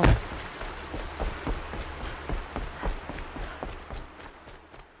 You'll help.